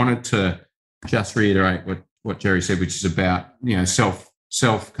I wanted to just reiterate what Jerry said, which is about,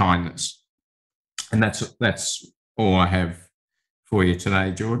 self kindness. And that's all I have for you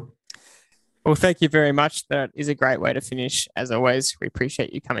today, George. Well, thank you very much. That is a great way to finish. As always, we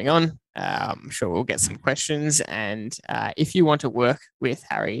appreciate you coming on. I'm sure we'll get some questions. And if you want to work with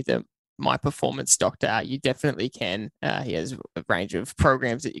Harry, the My Performance Doctor, you definitely can. He has a range of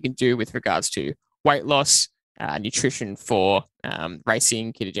programs that you can do with regards to weight loss, nutrition for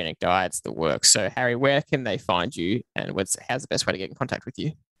racing, ketogenic diets, the works. So, Harry, where can they find you, and how's the best way to get in contact with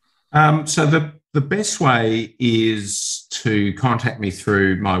you? So the best way is to contact me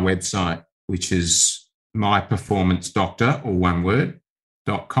through my website, which is myperformancedoctor, or one word,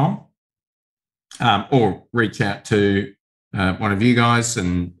 .com, or reach out to one of you guys,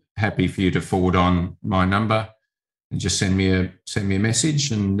 and happy for you to forward on my number and just send me a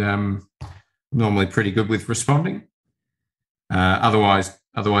message. And normally pretty good with responding. Otherwise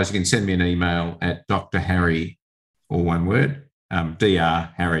you can send me an email at Dr. Harry, or one word,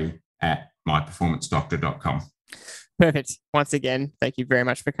 Dr. Harry @myperformancedoctor.com. Perfect. Once again, thank you very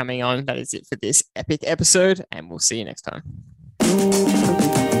much for coming on. That is it for this epic episode, and we'll see you next time.